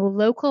encouraging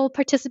local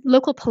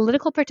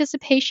political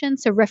participation,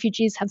 so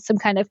refugees have some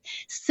kind of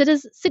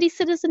city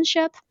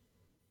citizenship.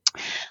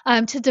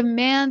 To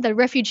demand that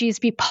refugees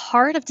be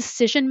part of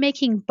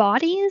decision-making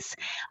bodies,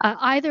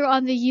 either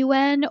on the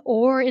UN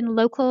or in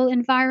local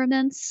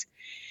environments,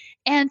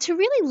 and to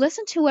really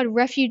listen to what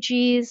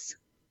refugees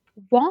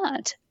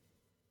want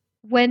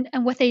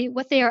and what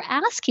they are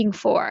asking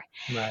for.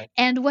 Right.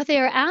 And what they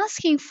are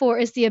asking for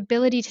is the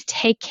ability to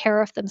take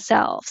care of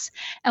themselves.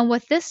 And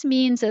what this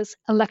means is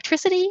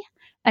electricity,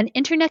 an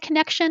internet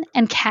connection,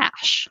 and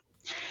cash.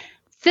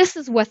 This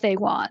is what they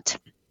want.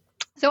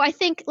 So I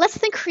think let's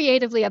think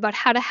creatively about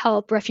how to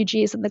help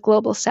refugees in the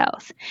global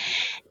south.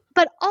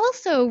 But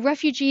also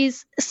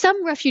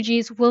some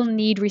refugees will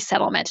need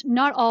resettlement.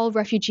 Not all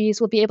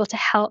refugees will be able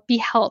to be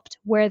helped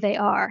where they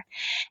are.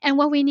 And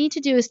what we need to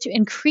do is to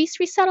increase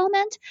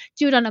resettlement,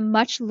 do it on a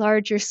much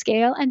larger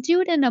scale, and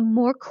do it in a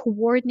more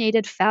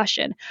coordinated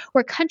fashion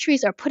where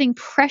countries are putting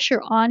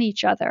pressure on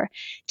each other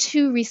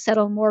to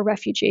resettle more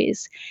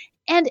refugees.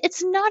 And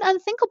it's not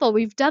unthinkable.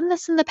 We've done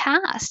this in the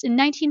past. In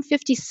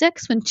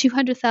 1956, when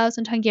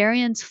 200,000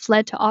 Hungarians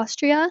fled to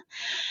Austria,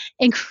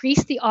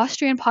 increased the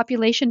Austrian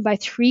population by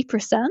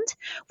 3%,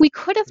 we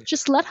could have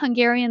just let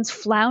Hungarians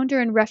flounder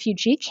in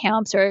refugee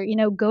camps or,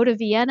 go to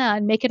Vienna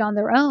and make it on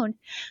their own.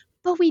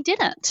 But we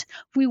didn't.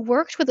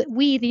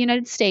 The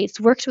United States,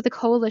 worked with a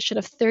coalition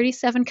of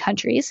 37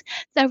 countries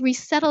that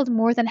resettled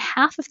more than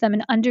half of them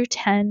in under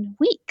 10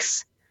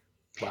 weeks.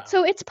 Wow.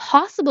 So it's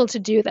possible to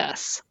do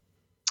this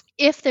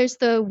if there's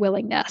the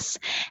willingness.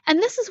 And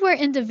this is where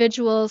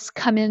individuals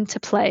come into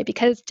play,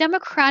 because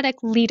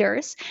democratic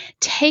leaders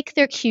take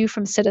their cue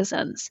from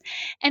citizens.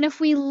 And if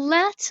we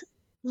let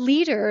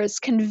leaders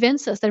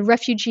convince us that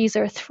refugees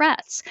are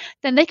threats,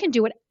 then they can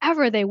do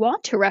whatever they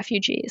want to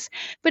refugees.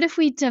 But if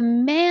we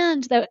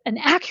demand an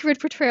accurate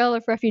portrayal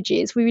of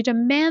refugees, we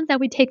demand that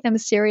we take them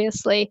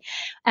seriously,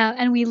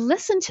 and we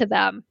listen to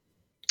them,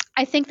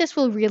 I think this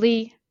will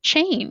really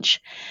change.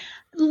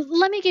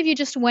 let me give you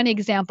just one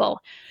example.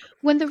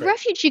 When the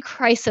refugee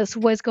crisis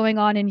was going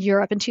on in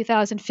Europe in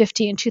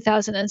 2015,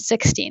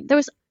 2016, there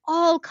was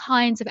all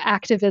kinds of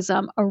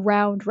activism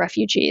around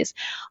refugees,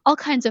 all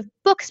kinds of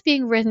books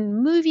being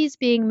written, movies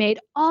being made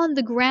on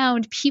the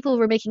ground. People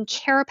were making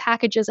care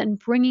packages and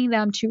bringing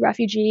them to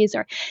refugees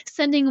or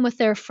sending them with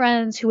their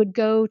friends who would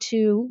go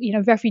to,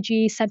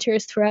 refugee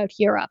centers throughout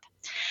Europe.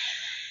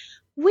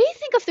 We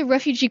think of the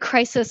refugee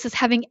crisis as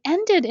having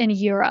ended in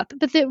Europe,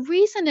 but the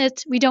reason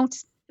it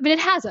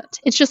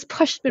hasn't. It's just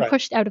been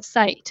pushed out of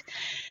sight.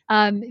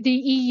 The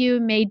EU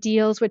made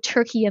deals with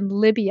Turkey and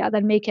Libya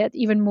that make it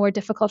even more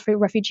difficult for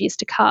refugees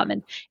to come.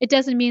 And it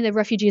doesn't mean that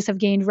refugees have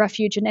gained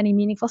refuge in any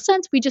meaningful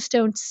sense. We just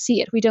don't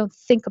see it. We don't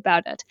think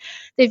about it.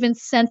 They've been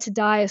sent to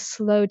die a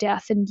slow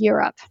death in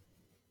Europe.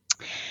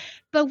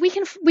 But we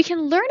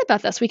can learn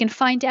about this. We can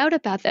find out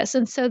about this.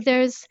 And so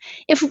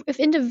if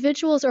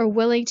individuals are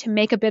willing to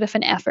make a bit of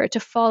an effort to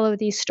follow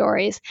these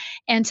stories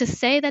and to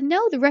say that,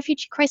 no, the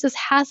refugee crisis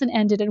hasn't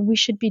ended and we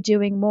should be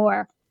doing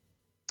more,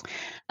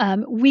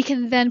 we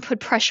can then put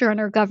pressure on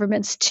our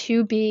governments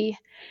to be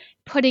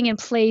putting in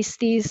place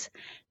these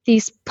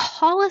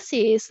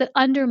policies that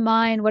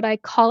undermine what I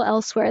call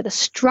elsewhere the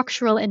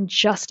structural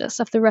injustice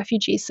of the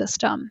refugee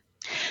system.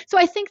 So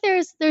I think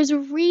there's a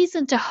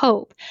reason to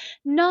hope,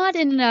 not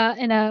in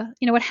a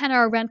what Hannah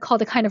Arendt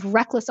called a kind of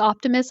reckless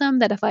optimism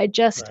that if I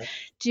just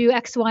do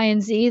X, Y,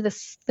 and Z,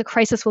 the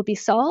crisis will be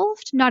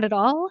solved. Not at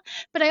all.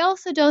 But I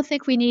also don't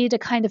think we need a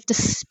kind of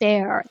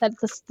despair that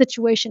the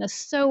situation is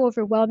so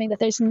overwhelming that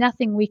there's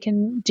nothing we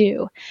can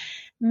do.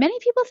 Many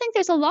people think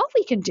there's a lot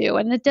we can do,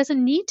 and it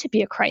doesn't need to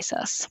be a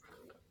crisis.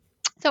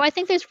 So I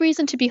think there's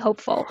reason to be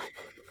hopeful.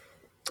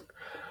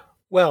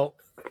 Well,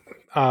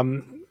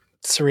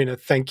 Serena,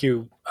 thank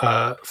you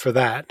for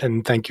that,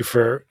 and thank you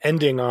for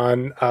ending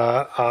on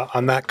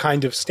that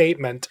kind of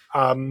statement.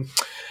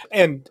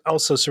 And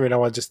also, Serena, I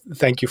want to just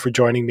thank you for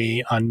joining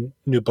me on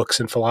New Books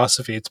in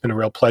Philosophy. It's been a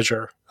real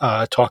pleasure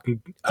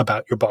talking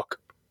about your book.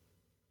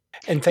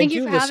 And thank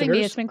you, for listeners. having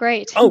me. It's been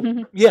great.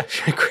 Oh, yeah,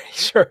 great,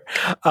 sure.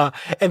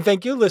 And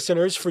thank you,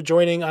 listeners, for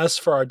joining us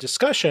for our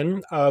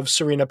discussion of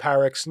Serena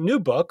Parekh's new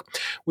book,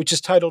 which is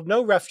titled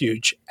No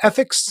Refuge: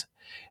 Ethics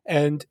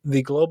and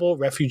the Global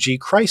Refugee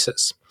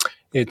Crisis.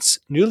 It's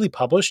newly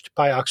published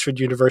by Oxford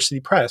University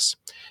Press.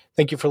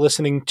 Thank you for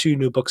listening to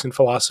New Books in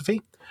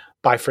Philosophy.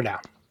 Bye for now.